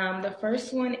 The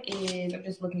first one is, I'm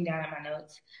just looking down at my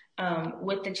notes.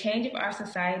 With the change of our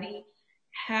society,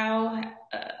 how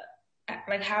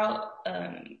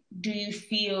do you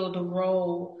feel the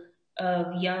role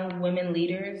of young women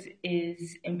leaders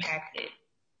is impacted?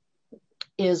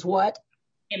 Is what?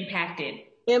 Impacted.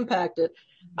 It's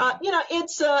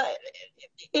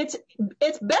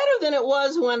better than it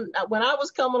was when I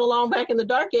was coming along back in the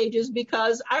dark ages,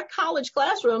 because our college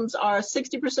classrooms are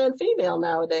 60% female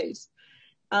nowadays.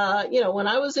 When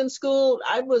I was in school,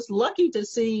 I was lucky to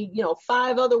see,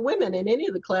 5 other women in any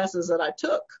of the classes that I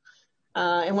took.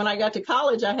 And when I got to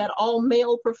college, I had all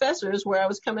male professors, where I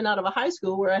was coming out of a high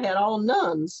school where I had all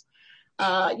nuns.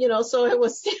 So it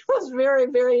was very,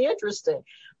 very interesting.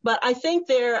 But I think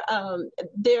there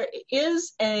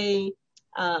is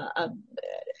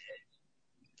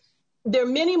there are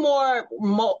many more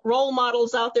role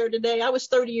models out there today. I was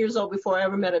 30 years old before I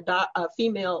ever met a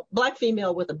Black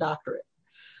female with a doctorate.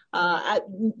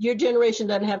 Your generation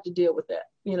doesn't have to deal with that.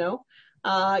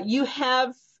 You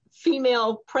have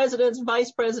female presidents,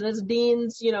 vice presidents,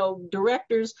 deans,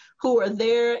 directors who are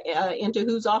there, into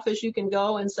whose office you can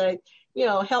go and say,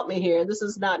 help me here. This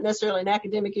is not necessarily an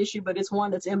academic issue, but it's one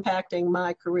that's impacting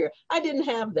my career. I didn't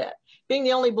have that. Being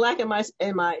the only Black in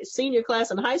my senior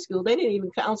class in high school, they didn't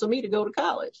even counsel me to go to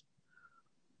college.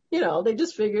 They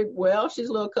just figured, well, she's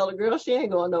a little colored girl. She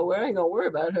ain't going nowhere. I ain't going to worry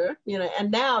about her.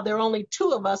 And now there are only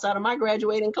 2 of us out of my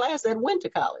graduating class that went to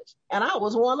college, and I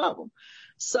was one of them.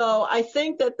 So I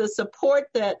think that the support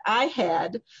that I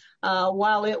had,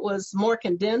 while it was more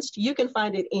condensed, you can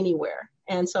find it anywhere.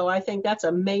 And so I think that's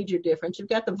a major difference. You've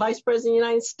got the Vice President of the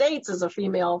United States as a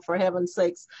female, for heaven's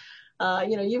sakes.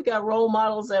 You've got role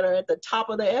models that are at the top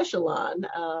of the echelon.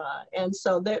 And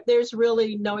so there's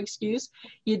really no excuse.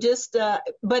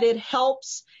 But it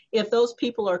helps if those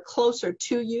people are closer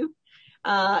to you.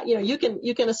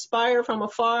 You can aspire from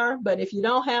afar, but if you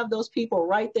don't have those people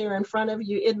right there in front of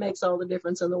you, it makes all the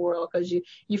difference in the world, because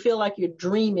you feel like you're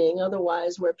dreaming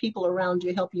otherwise, where people around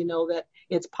you help you know that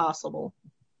it's possible.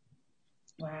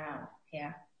 Wow.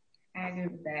 Yeah. I agree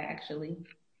with that, actually.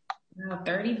 Wow,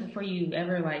 30 before you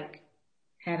ever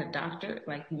had a doctor,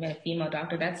 you met a female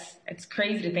doctor. That's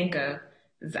crazy to think of.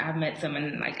 I've met some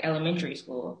in elementary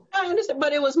school. I understand,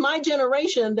 but it was my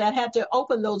generation that had to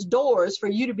open those doors for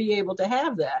you to be able to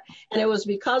have that. And it was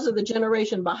because of the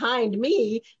generation behind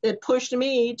me that pushed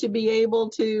me to be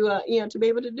able to,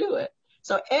 do it.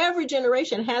 So every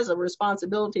generation has a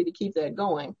responsibility to keep that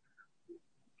going.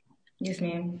 Yes,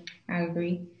 ma'am. I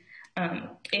agree.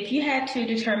 If you had to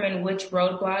determine which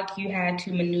roadblock you had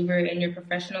to maneuver in your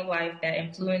professional life that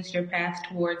influenced your path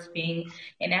towards being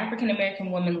an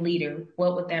African-American woman leader,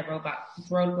 what would that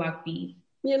roadblock be?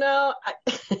 I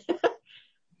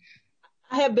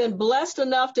have been blessed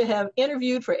enough to have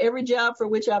interviewed for every job for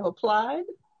which I've applied,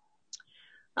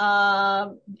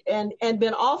 and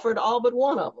been offered all but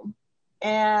one of them.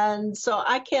 And so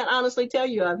I can't honestly tell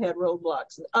you I've had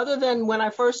roadblocks, other than when I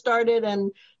first started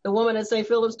and the woman at St.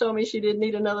 Philip's told me she didn't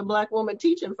need another Black woman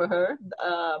teaching for her.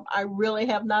 I really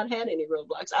have not had any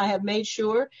roadblocks. I have made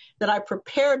sure that I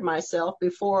prepared myself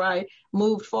before I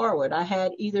moved forward. I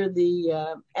had either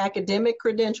the academic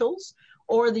credentials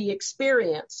or the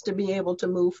experience to be able to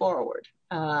move forward.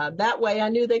 That way I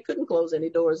knew they couldn't close any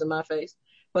doors in my face,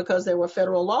 because there were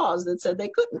federal laws that said they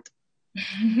couldn't.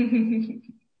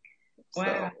 Wow.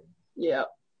 So, yeah.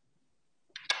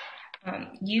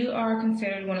 You are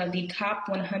considered one of the top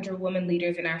 100 women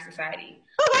leaders in our society.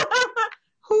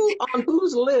 On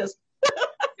whose list?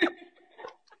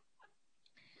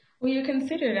 Well, you're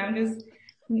considered. I'm the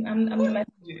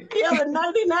messenger. Yeah, the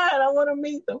 99. I want to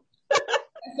meet them.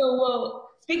 So,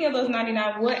 speaking of those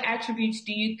 99, what attributes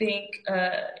do you think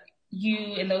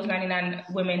you and those 99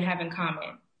 women have in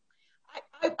common?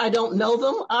 I don't know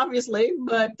them, obviously,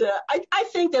 but I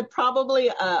think that probably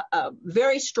a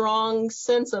very strong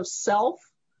sense of self,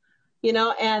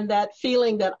 and that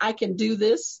feeling that I can do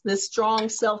this strong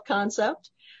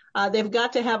self-concept. They've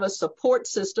got to have a support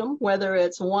system, whether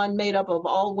it's one made up of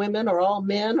all women or all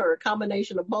men or a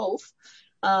combination of both.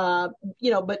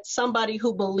 But somebody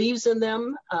who believes in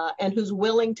them and who's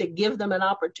willing to give them an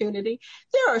opportunity.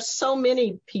 There are so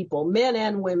many people, men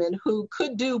and women, who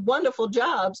could do wonderful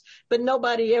jobs, but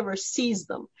nobody ever sees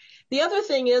them. The other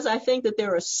thing is, I think that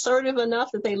they're assertive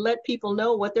enough that they let people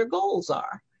know what their goals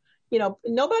are.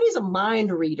 Nobody's a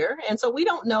mind reader. And so we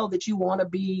don't know that you want to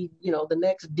be, the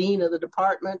next dean of the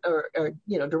department or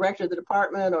director of the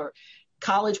department or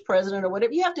college president or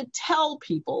whatever. You have to tell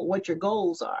people what your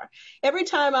goals are. Every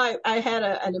time I had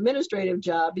an administrative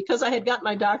job, because I had got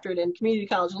my doctorate in community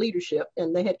college leadership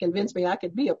and they had convinced me I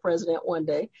could be a president one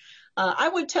day, I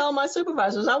would tell my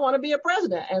supervisors, I want to be a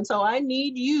president. And so I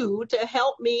need you to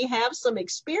help me have some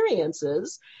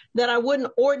experiences that I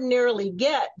wouldn't ordinarily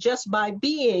get just by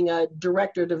being a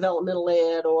director of developmental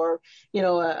ed or,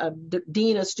 a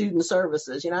dean of student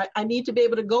services. I need to be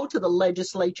able to go to the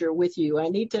legislature with you. I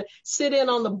need to sit in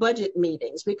on the budget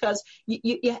meetings, because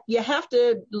you have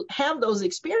to have those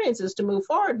experiences to move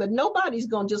forward. But nobody's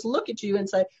going to just look at you and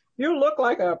say, You look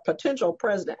like a potential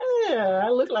president. I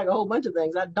look like a whole bunch of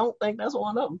things. I don't think that's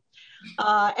one of them.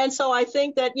 And so I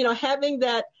think that, having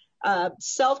that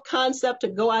self-concept to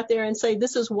go out there and say,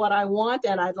 this is what I want,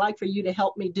 and I'd like for you to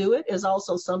help me do it, is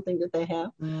also something that they have.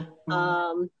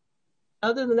 Mm-hmm.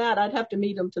 Other than that, I'd have to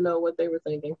meet them to know what they were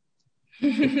thinking.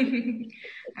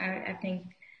 I think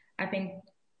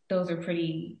those are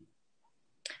pretty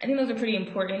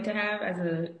important to have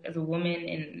as a woman,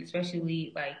 and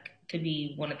especially like to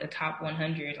be one of the top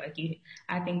 100.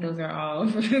 I think those are all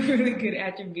really good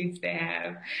attributes to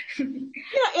have.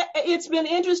 It's been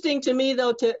interesting to me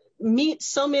though to meet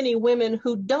so many women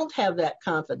who don't have that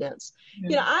confidence.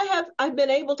 Mm-hmm. I've been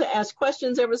able to ask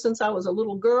questions ever since I was a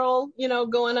little girl,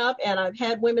 going up, and I've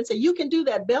had women say, "You can do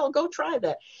that, Belle. Go try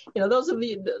that." Those of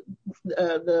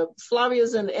the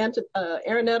Flavias and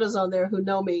Aranettas on there who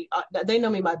know me, they know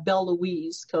me by Belle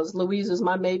Louise, because Louise is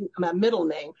my middle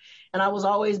name. And I was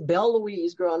always Belle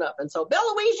Louise growing up. And so,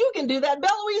 Belle Louise, you can do that.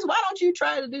 Belle Louise, why don't you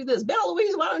try to do this? Belle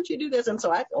Louise, why don't you do this? And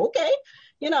so okay.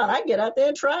 And I get out there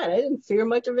and try it. I didn't fear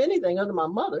much of anything other than my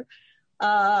mother.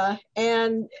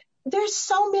 And there's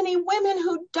so many women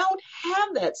who don't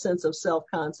have that sense of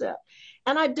self-concept.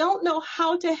 And I don't know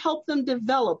how to help them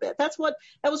develop it. That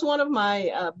was one of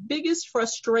my biggest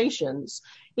frustrations,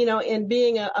 in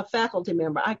being a faculty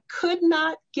member. I could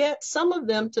not get some of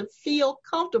them to feel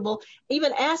comfortable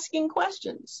even asking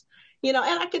questions, and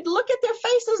I could look at their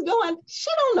faces going, she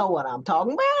don't know what I'm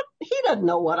talking about. He doesn't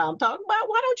know what I'm talking about.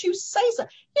 Why don't you say so?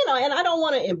 And I don't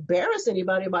want to embarrass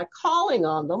anybody by calling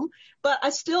on them, but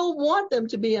I still want them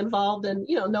to be involved and,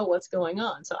 know what's going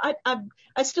on. So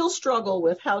I still struggle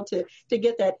with how to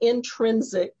get that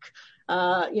intrinsic,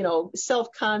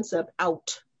 self-concept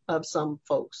out of some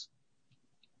folks.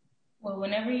 Well,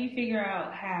 whenever you figure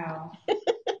out how,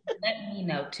 let me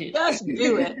know too. Just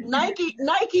do it.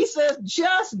 Nike says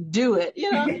just do it.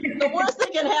 The worst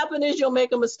that can happen is you'll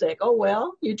make a mistake. Oh,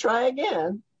 well, you try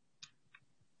again.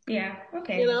 Yeah.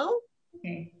 Okay.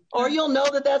 Okay. Or you'll know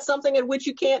that that's something at which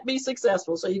you can't be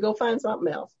successful. So you go find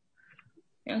something else.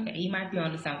 Okay. You might be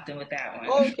onto something with that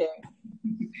one. Okay.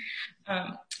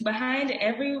 Behind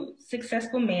every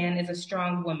successful man is a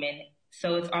strong woman.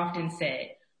 So it's often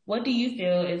said. What do you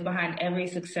feel is behind every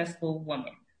successful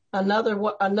woman?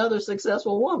 Another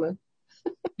successful woman.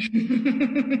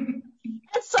 And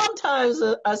sometimes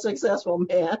a successful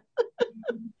man.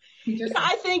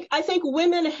 I think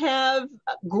women have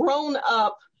grown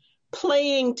up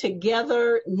playing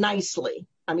together nicely.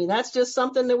 I mean, that's just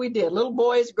something that we did. Little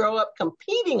boys grow up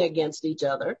competing against each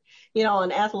other,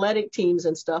 on athletic teams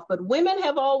and stuff. But women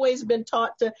have always been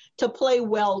taught to play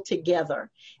well together.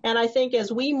 And I think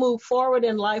as we move forward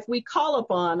in life, we call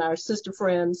upon our sister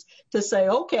friends to say,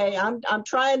 okay, I'm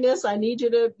trying this. I need you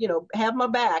to, have my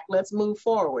back. Let's move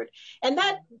forward. And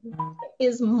that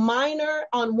is minor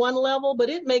on one level, but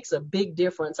it makes a big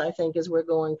difference, I think, as we're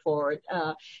going forward.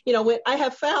 When I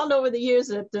have found over the years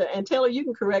that, and Taylor, you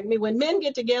can correct me, when men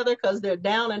get together because they're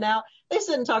down and out, they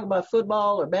sit and talk about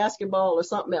football or basketball or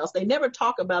something else. They never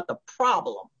talk about the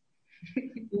problem.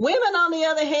 Women, on the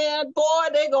other hand, boy,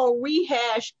 they're going to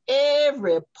rehash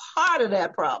every part of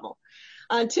that problem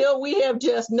until we have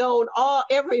just known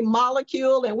every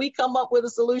molecule and we come up with a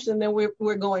solution, then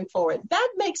we're going forward.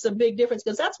 That makes a big difference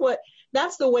because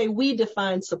that's the way we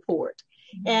define support.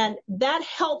 And that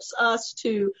helps us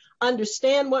to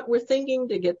understand what we're thinking,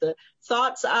 to get the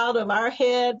thoughts out of our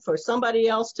head, for somebody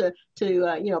else to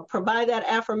provide that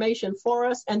affirmation for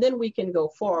us, and then we can go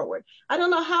forward. I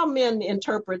don't know how men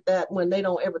interpret that when they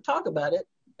don't ever talk about it.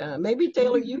 Maybe,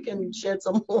 Taylor, you can shed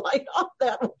some light on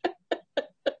that one.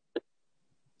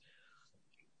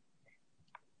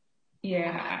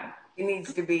 Yeah. He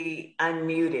needs to be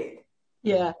unmuted.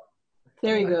 Yeah.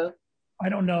 There you go. I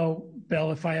don't know,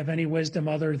 Belle, if I have any wisdom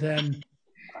other than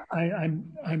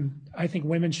I think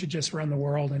women should just run the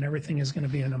world and everything is going to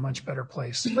be in a much better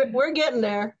place. We're getting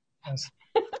there. Yes.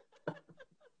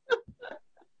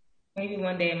 Maybe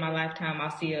one day in my lifetime,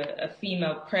 I'll see a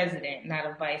female president, not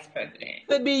a vice president.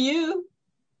 Could be you.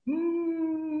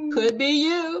 Could be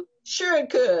you. Sure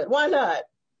it could. Why not?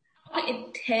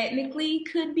 It technically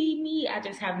could be me. I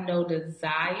just have no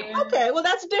desire. Okay, well,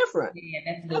 that's different.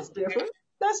 Yeah, that's different.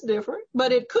 That's different,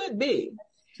 but it could be.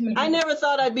 I never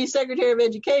thought I'd be Secretary of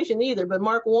Education either, but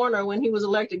Mark Warner, when he was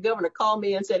elected governor, called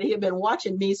me and said he had been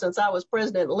watching me since I was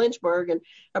president in Lynchburg and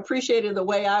appreciated the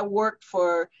way I worked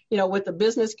for, with the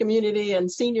business community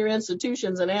and senior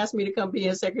institutions, and asked me to come be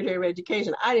his Secretary of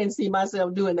Education. I didn't see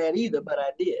myself doing that either, but I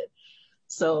did.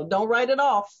 So don't write it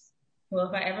off. Well,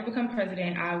 if I ever become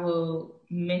president, I will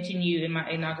mention you in my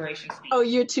inauguration speech. Oh,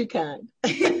 you're too kind.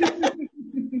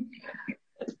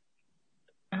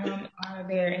 Are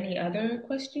there any other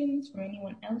questions for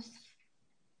anyone else?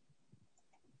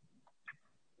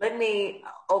 Let me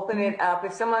open it up.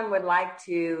 If someone would like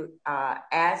to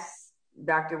ask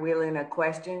Dr. Wheelan a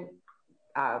question,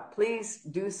 please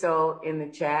do so in the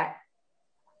chat.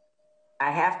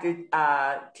 I have to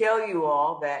tell you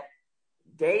all that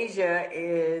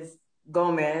Deja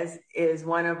Gomez is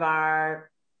one of our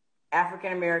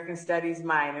African American Studies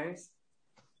minors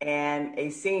and a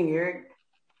senior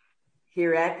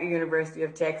here at the University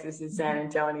of Texas in San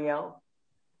Antonio.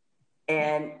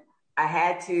 And I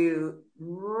had to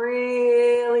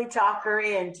really talk her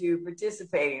into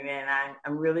participating, and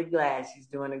I'm really glad she's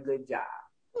doing a good job.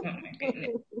 Oh my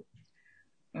goodness.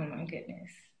 Oh my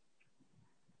goodness.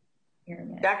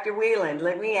 Dr. Wheelan,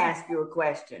 let me ask you a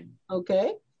question.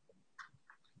 Okay.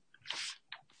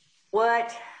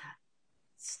 What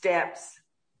steps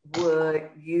would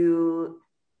you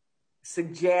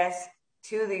suggest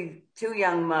to the two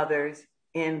young mothers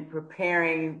in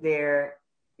preparing their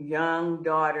young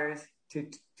daughters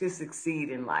to succeed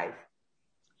in life?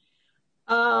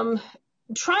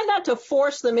 Try not to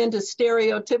force them into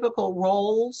stereotypical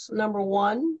roles, number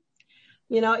one.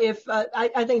 If I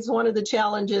think it's one of the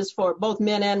challenges for both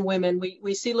men and women.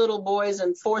 We see little boys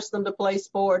and force them to play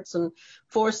sports and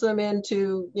force them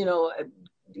into,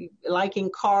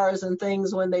 liking cars and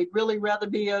things when they'd really rather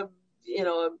be a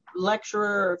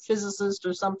lecturer or physicist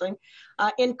or something.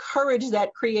 Encourage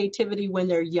that creativity when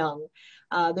they're young.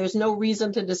 There's no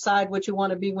reason to decide what you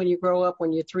want to be when you grow up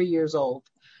when you're 3 years old.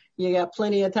 You got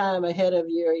plenty of time ahead of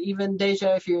you. Even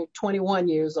Deja, if you're 21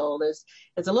 years old, it's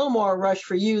a little more rush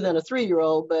for you than a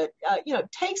 3-year-old, but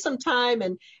take some time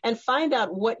and find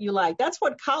out what you like. That's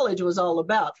what college was all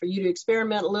about, for you to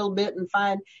experiment a little bit and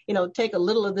find, take a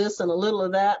little of this and a little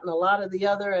of that and a lot of the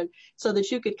other, and so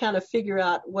that you could kind of figure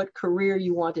out what career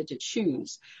you wanted to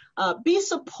choose. Be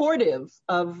supportive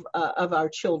of our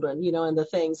children, and the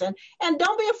things, and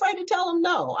don't be afraid to tell them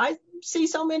no. I see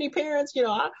so many parents,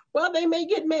 they may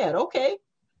get mad. Okay.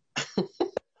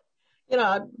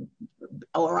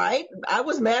 All right. I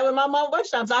was mad with my mom a bunch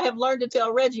of times. I have learned to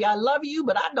tell Reggie, I love you,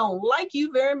 but I don't like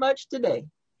you very much today.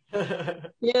 Because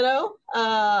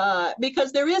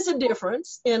there is a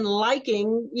difference in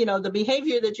liking, the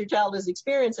behavior that your child is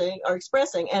experiencing or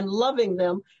expressing and loving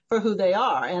them for who they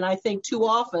are. And I think too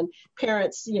often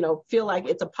parents, feel like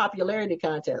it's a popularity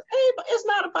contest. Hey, but it's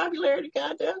not a popularity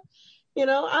contest.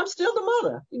 I'm still the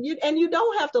mother. And you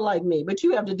don't have to like me, but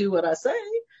you have to do what I say.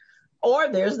 Or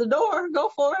there's the door. Go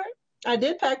for it. I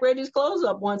did pack Reggie's clothes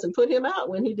up once and put him out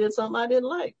when he did something I didn't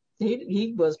like.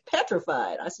 He was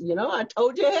petrified. I said, I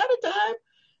told you ahead of time.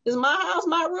 It's my house,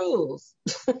 my rules.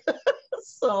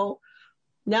 So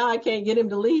now I can't get him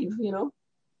to leave, Hey,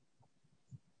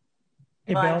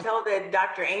 well, I'm told that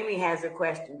Dr. Amy has a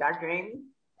question. Dr. Amy?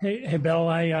 Hey, Belle,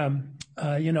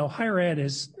 higher ed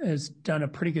has done a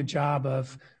pretty good job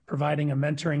of providing a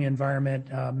mentoring environment.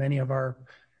 Many of our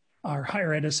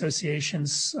higher ed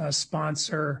associations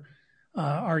sponsor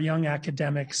our young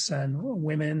academics and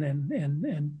women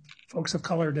and folks of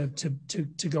color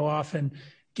to go off and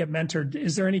get mentored.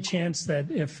 Is there any chance that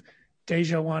if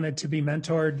Deja wanted to be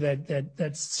mentored,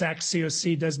 that SAC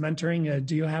COC does mentoring?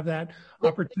 Do you have that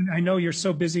opportunity? I know you're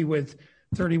so busy with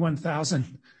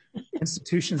 31,000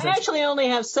 institutions. I actually only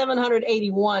have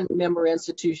 781 member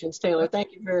institutions, Taylor.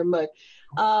 Thank you very much.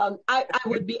 I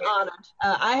would be honored.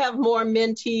 I have more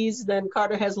mentees than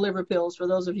Carter has liver pills, for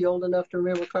those of you old enough to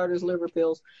remember Carter's liver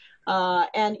pills.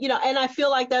 And I feel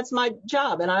like that's my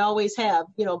job, and I always have.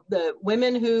 The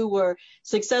women who were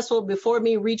successful before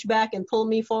me reach back and pull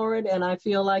me forward, and I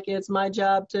feel like it's my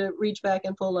job to reach back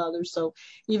and pull others. So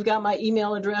you've got my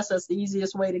email address. That's the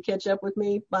easiest way to catch up with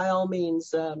me. By all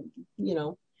means,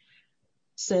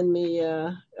 send me,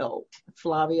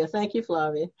 Flavia. Thank you,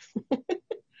 Flavia.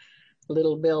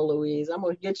 Little Belle Louise. I'm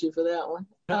going to get you for that one.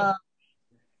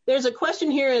 There's a question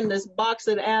here in this box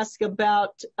that asks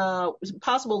about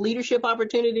possible leadership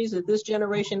opportunities that this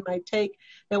generation might take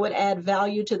that would add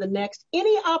value to the next.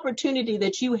 Any opportunity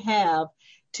that you have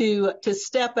to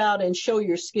step out and show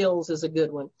your skills is a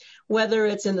good one. Whether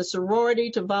it's in the sorority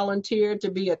to volunteer, to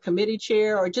be a committee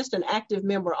chair, or just an active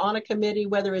member on a committee,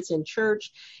 whether it's in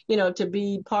church, to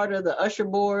be part of the usher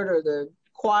board or the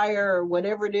choir or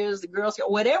whatever it is, the Girl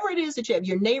Scout, whatever it is that you have,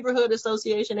 your neighborhood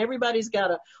association. Everybody's got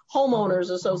a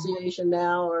homeowners association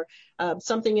now, or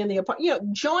something in the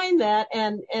apartment. Join that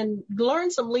and learn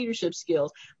some leadership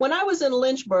skills. When I was in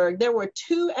Lynchburg, there were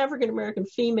 2 African-American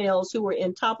females who were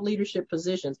in top leadership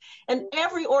positions, and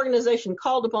every organization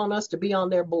called upon us to be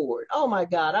on their board. Oh my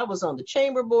God, I was on the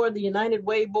chamber board, the United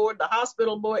Way board, the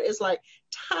hospital board. It's like,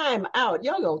 time out.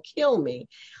 Y'all gonna kill me.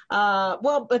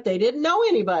 Well, but they didn't know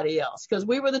anybody else because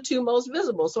we were the two most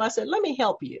visible. So I said, let me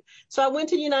help you. So I went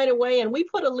to United Way and we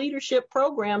put a leadership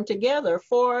program together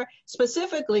for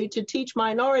specifically to teach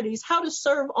minorities how to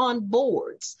serve on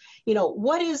boards.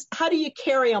 How do you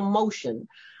carry a motion?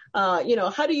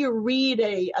 How do you read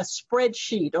a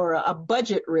spreadsheet or a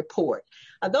budget report?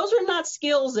 Those are not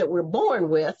skills that we're born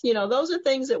with. Those are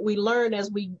things that we learn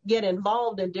as we get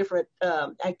involved in different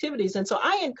activities. And so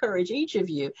I encourage each of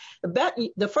you,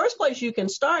 the first place you can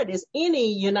start is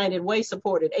any United Way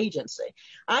supported agency.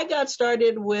 I got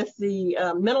started with the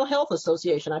Mental Health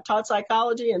Association. I taught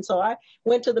psychology, and so I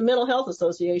went to the Mental Health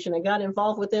Association and got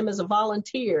involved with them as a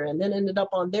volunteer and then ended up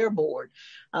on their board.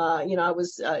 I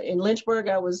was in Lynchburg.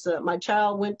 My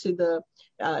child went to the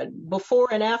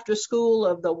before and after school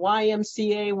of the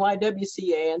YMCA,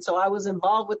 YWCA. And so I was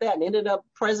involved with that and ended up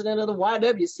president of the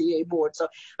YWCA board. So,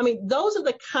 those are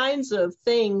the kinds of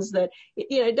things that,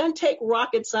 it doesn't take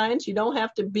rocket science. You don't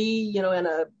have to be, in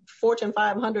a Fortune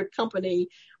 500 company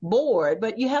board,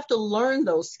 but you have to learn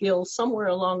those skills somewhere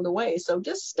along the way. So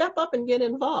just step up and get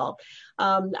involved.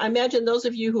 I imagine those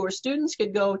of you who are students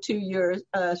could go to your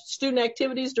student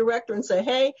activities director and say,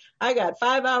 hey, I got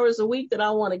 5 hours a week that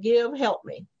I want to give, help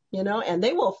me, and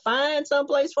they will find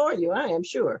someplace for you, I am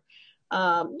sure.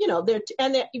 They're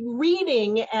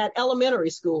reading at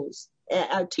elementary schools,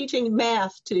 teaching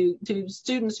math to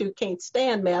students who can't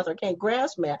stand math or can't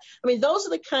grasp math. Those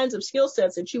are the kinds of skill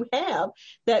sets that you have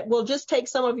that will just take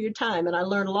some of your time. And I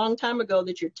learned a long time ago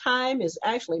that your time is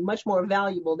actually much more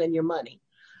valuable than your money.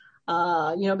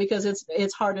 Because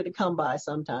it's harder to come by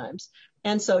sometimes.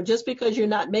 And so just because you're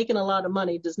not making a lot of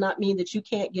money does not mean that you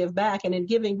can't give back. And in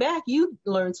giving back, you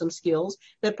learn some skills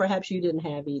that perhaps you didn't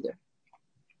have either.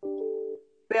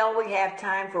 Belle, we have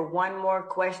time for one more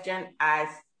question. I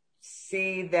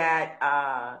see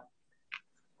that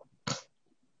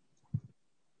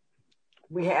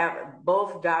we have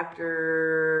both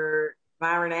Dr.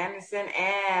 Myron Anderson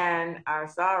and our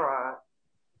Sarah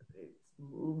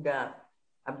moved up.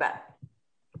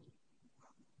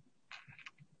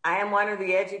 I am one of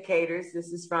the educators.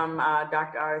 This is from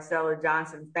Dr. Araceli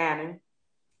Johnson Fannin,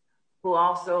 who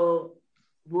also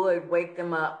would wake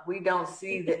them up. We don't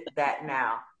see that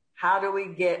now. How do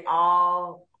we get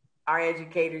all our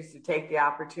educators to take the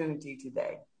opportunity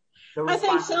today, the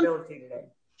responsibility today?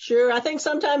 Sure. I think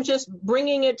sometimes just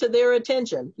bringing it to their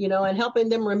attention, and helping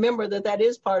them remember that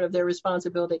is part of their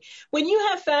responsibility. When you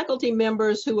have faculty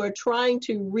members who are trying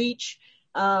to reach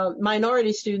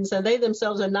minority students and they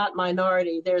themselves are not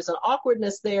minority, there's an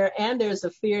awkwardness there and there's a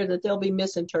fear that they'll be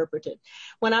misinterpreted.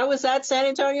 When I was at San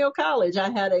Antonio College, I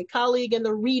had a colleague in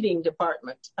the reading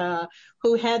department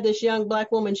who had this young Black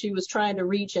woman she was trying to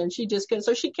reach, and she just couldn't.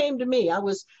 So she came to me.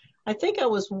 I think I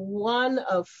was one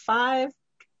of 5,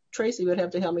 Tracy would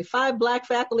have to help me, 5 Black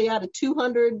faculty out of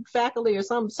 200 faculty or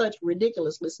some such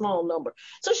ridiculously small number.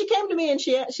 So she came to me and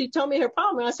she told me her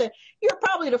problem. And I said, you're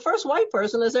probably the first white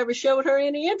person that's ever showed her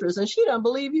any interest, and she doesn't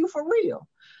believe you for real.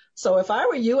 So if I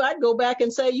were you, I'd go back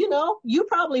and say, you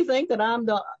probably think that I'm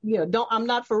I'm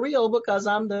not for real because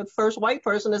I'm the first white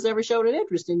person that's ever showed an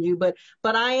interest in you, but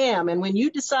I am. And when you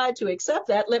decide to accept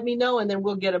that, let me know, and then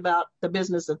we'll get about the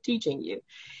business of teaching you.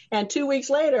 And 2 weeks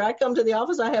later, I come to the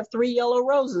office, I have 3 yellow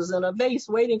roses and a vase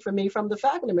waiting for me from the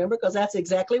faculty member, because that's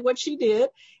exactly what she did.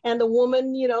 And the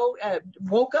woman,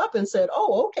 woke up and said,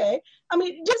 oh, okay.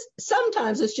 Just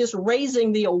sometimes it's just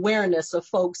raising the awareness of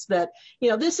folks that,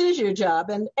 this is your job.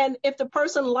 And if the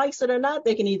person likes it or not,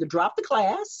 they can either drop the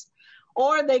class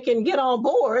or they can get on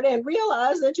board and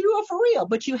realize that you are for real.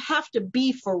 But you have to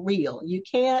be for real. You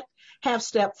can't have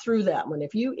stepped through that one.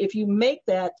 If you make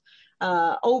that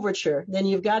overture, then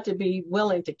you've got to be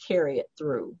willing to carry it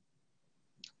through.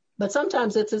 But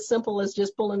sometimes it's as simple as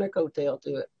just pulling a coattail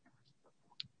to it.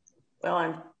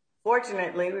 Well,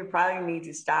 unfortunately, we probably need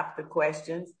to stop the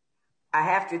questions. I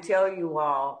have to tell you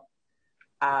all,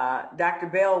 Dr.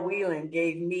 Belle Wheelan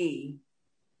gave me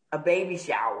a baby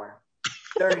shower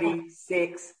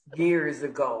 36 years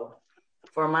ago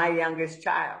for my youngest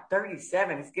child.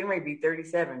 37. It's getting ready to be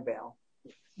 37, Belle.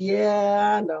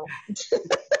 Yeah, I know.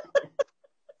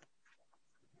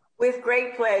 With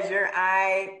great pleasure,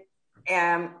 I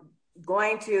am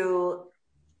going to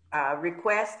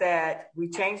request that we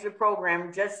change the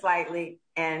program just slightly.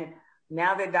 And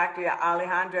now that Dr.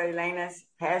 Alejandra Elenas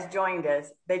has joined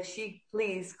us, that she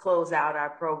please close out our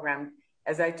program.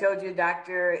 As I told you,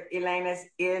 Dr. Elenas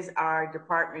is our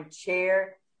department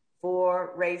chair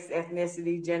for race,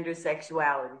 ethnicity, gender,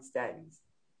 sexuality studies.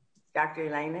 Dr.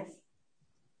 Elenas?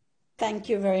 Thank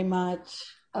you very much.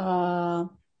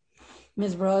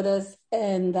 Ms. Brodas,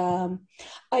 and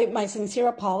my sincere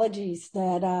apologies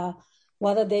that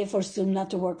what a day for Zoom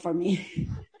not to work for me.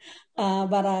 So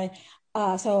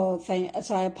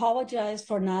I apologize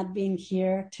for not being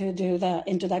here to do the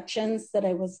introductions that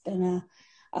I was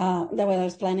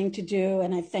planning to do,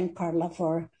 and I thank Carla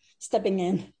for stepping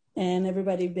in and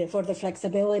everybody for the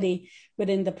flexibility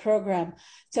within the program.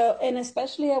 So, and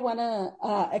especially I want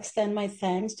to extend my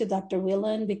thanks to Dr.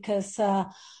 Wheelan, because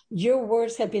your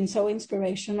words have been so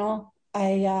inspirational.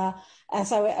 I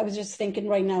was just thinking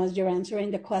right now as you're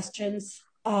answering the questions,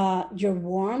 your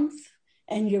warmth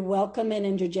and your welcoming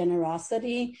and your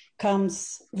generosity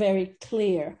comes very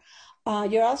clear.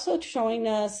 You're also showing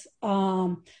us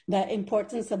the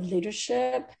importance of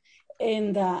leadership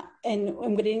and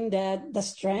within that the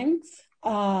strength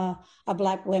of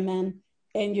Black women,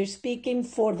 and you're speaking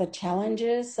for the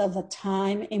challenges of the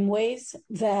time in ways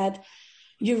that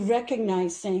you're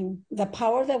recognizing the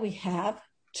power that we have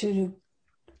to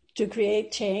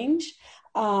create change,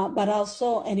 but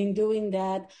also, and in doing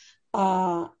that,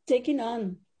 taking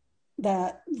on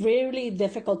the really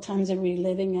difficult times that we're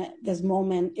living at this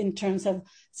moment in terms of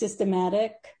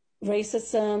systematic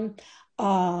racism,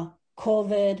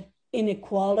 COVID,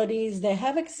 inequalities. They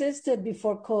have existed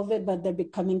before COVID, but they're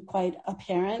becoming quite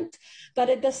apparent. But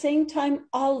at the same time,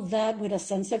 all that with a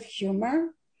sense of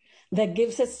humor that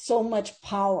gives us so much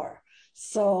power.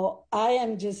 So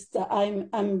I'm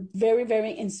very,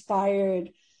 very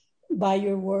inspired by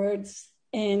your words,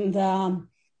 and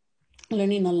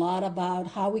learning a lot about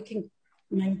how we can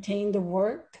maintain the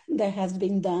work that has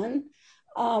been done.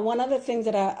 One of the things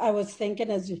that I was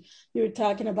thinking as you were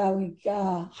talking about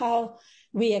how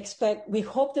we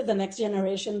hope that the next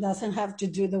generation doesn't have to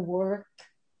do the work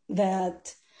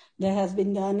that has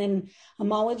been done. And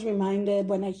I'm always reminded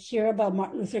when I hear about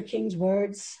Martin Luther King's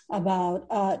words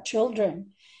about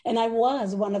children. And I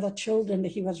was one of the children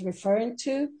that he was referring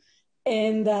to.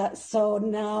 And so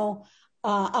now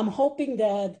I'm hoping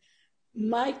that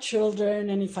my children,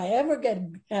 and if I ever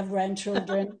have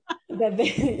grandchildren, that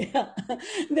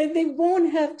they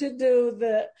won't have to do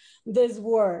this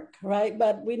work, right?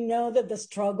 But we know that the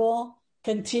struggle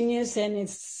continues, and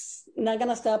it's not going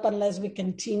to stop unless we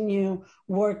continue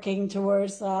working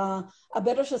towards a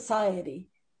better society,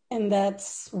 and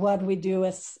that's what we do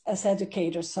as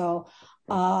educators. So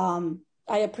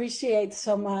I appreciate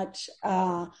so much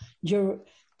your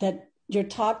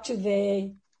talk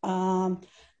today.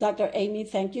 Dr. Amy,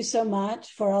 thank you so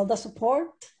much for all the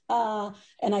support.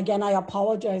 And again, I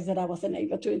apologize that I wasn't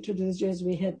able to introduce you as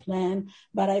we had planned,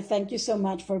 but I thank you so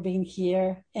much for being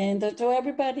here. And to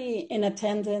everybody in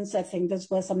attendance, I think this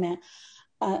was an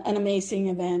amazing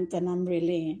event, and I'm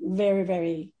really very,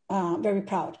 very, very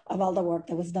proud of all the work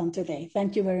that was done today.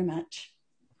 Thank you very much.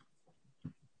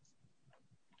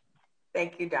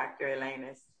 Thank you, Dr.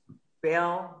 Elenis.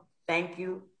 Belle, thank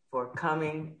you for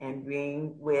coming and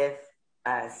being with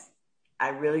us. I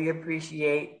really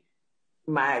appreciate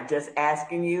my just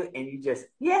asking you, and you just,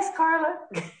 yes, Carla.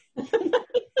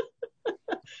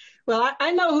 Well,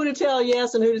 I know who to tell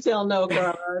yes and who to tell no,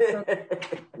 Carla.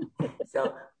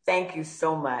 So thank you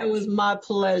so much. It was my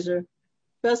pleasure.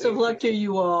 Best of luck to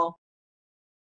you all.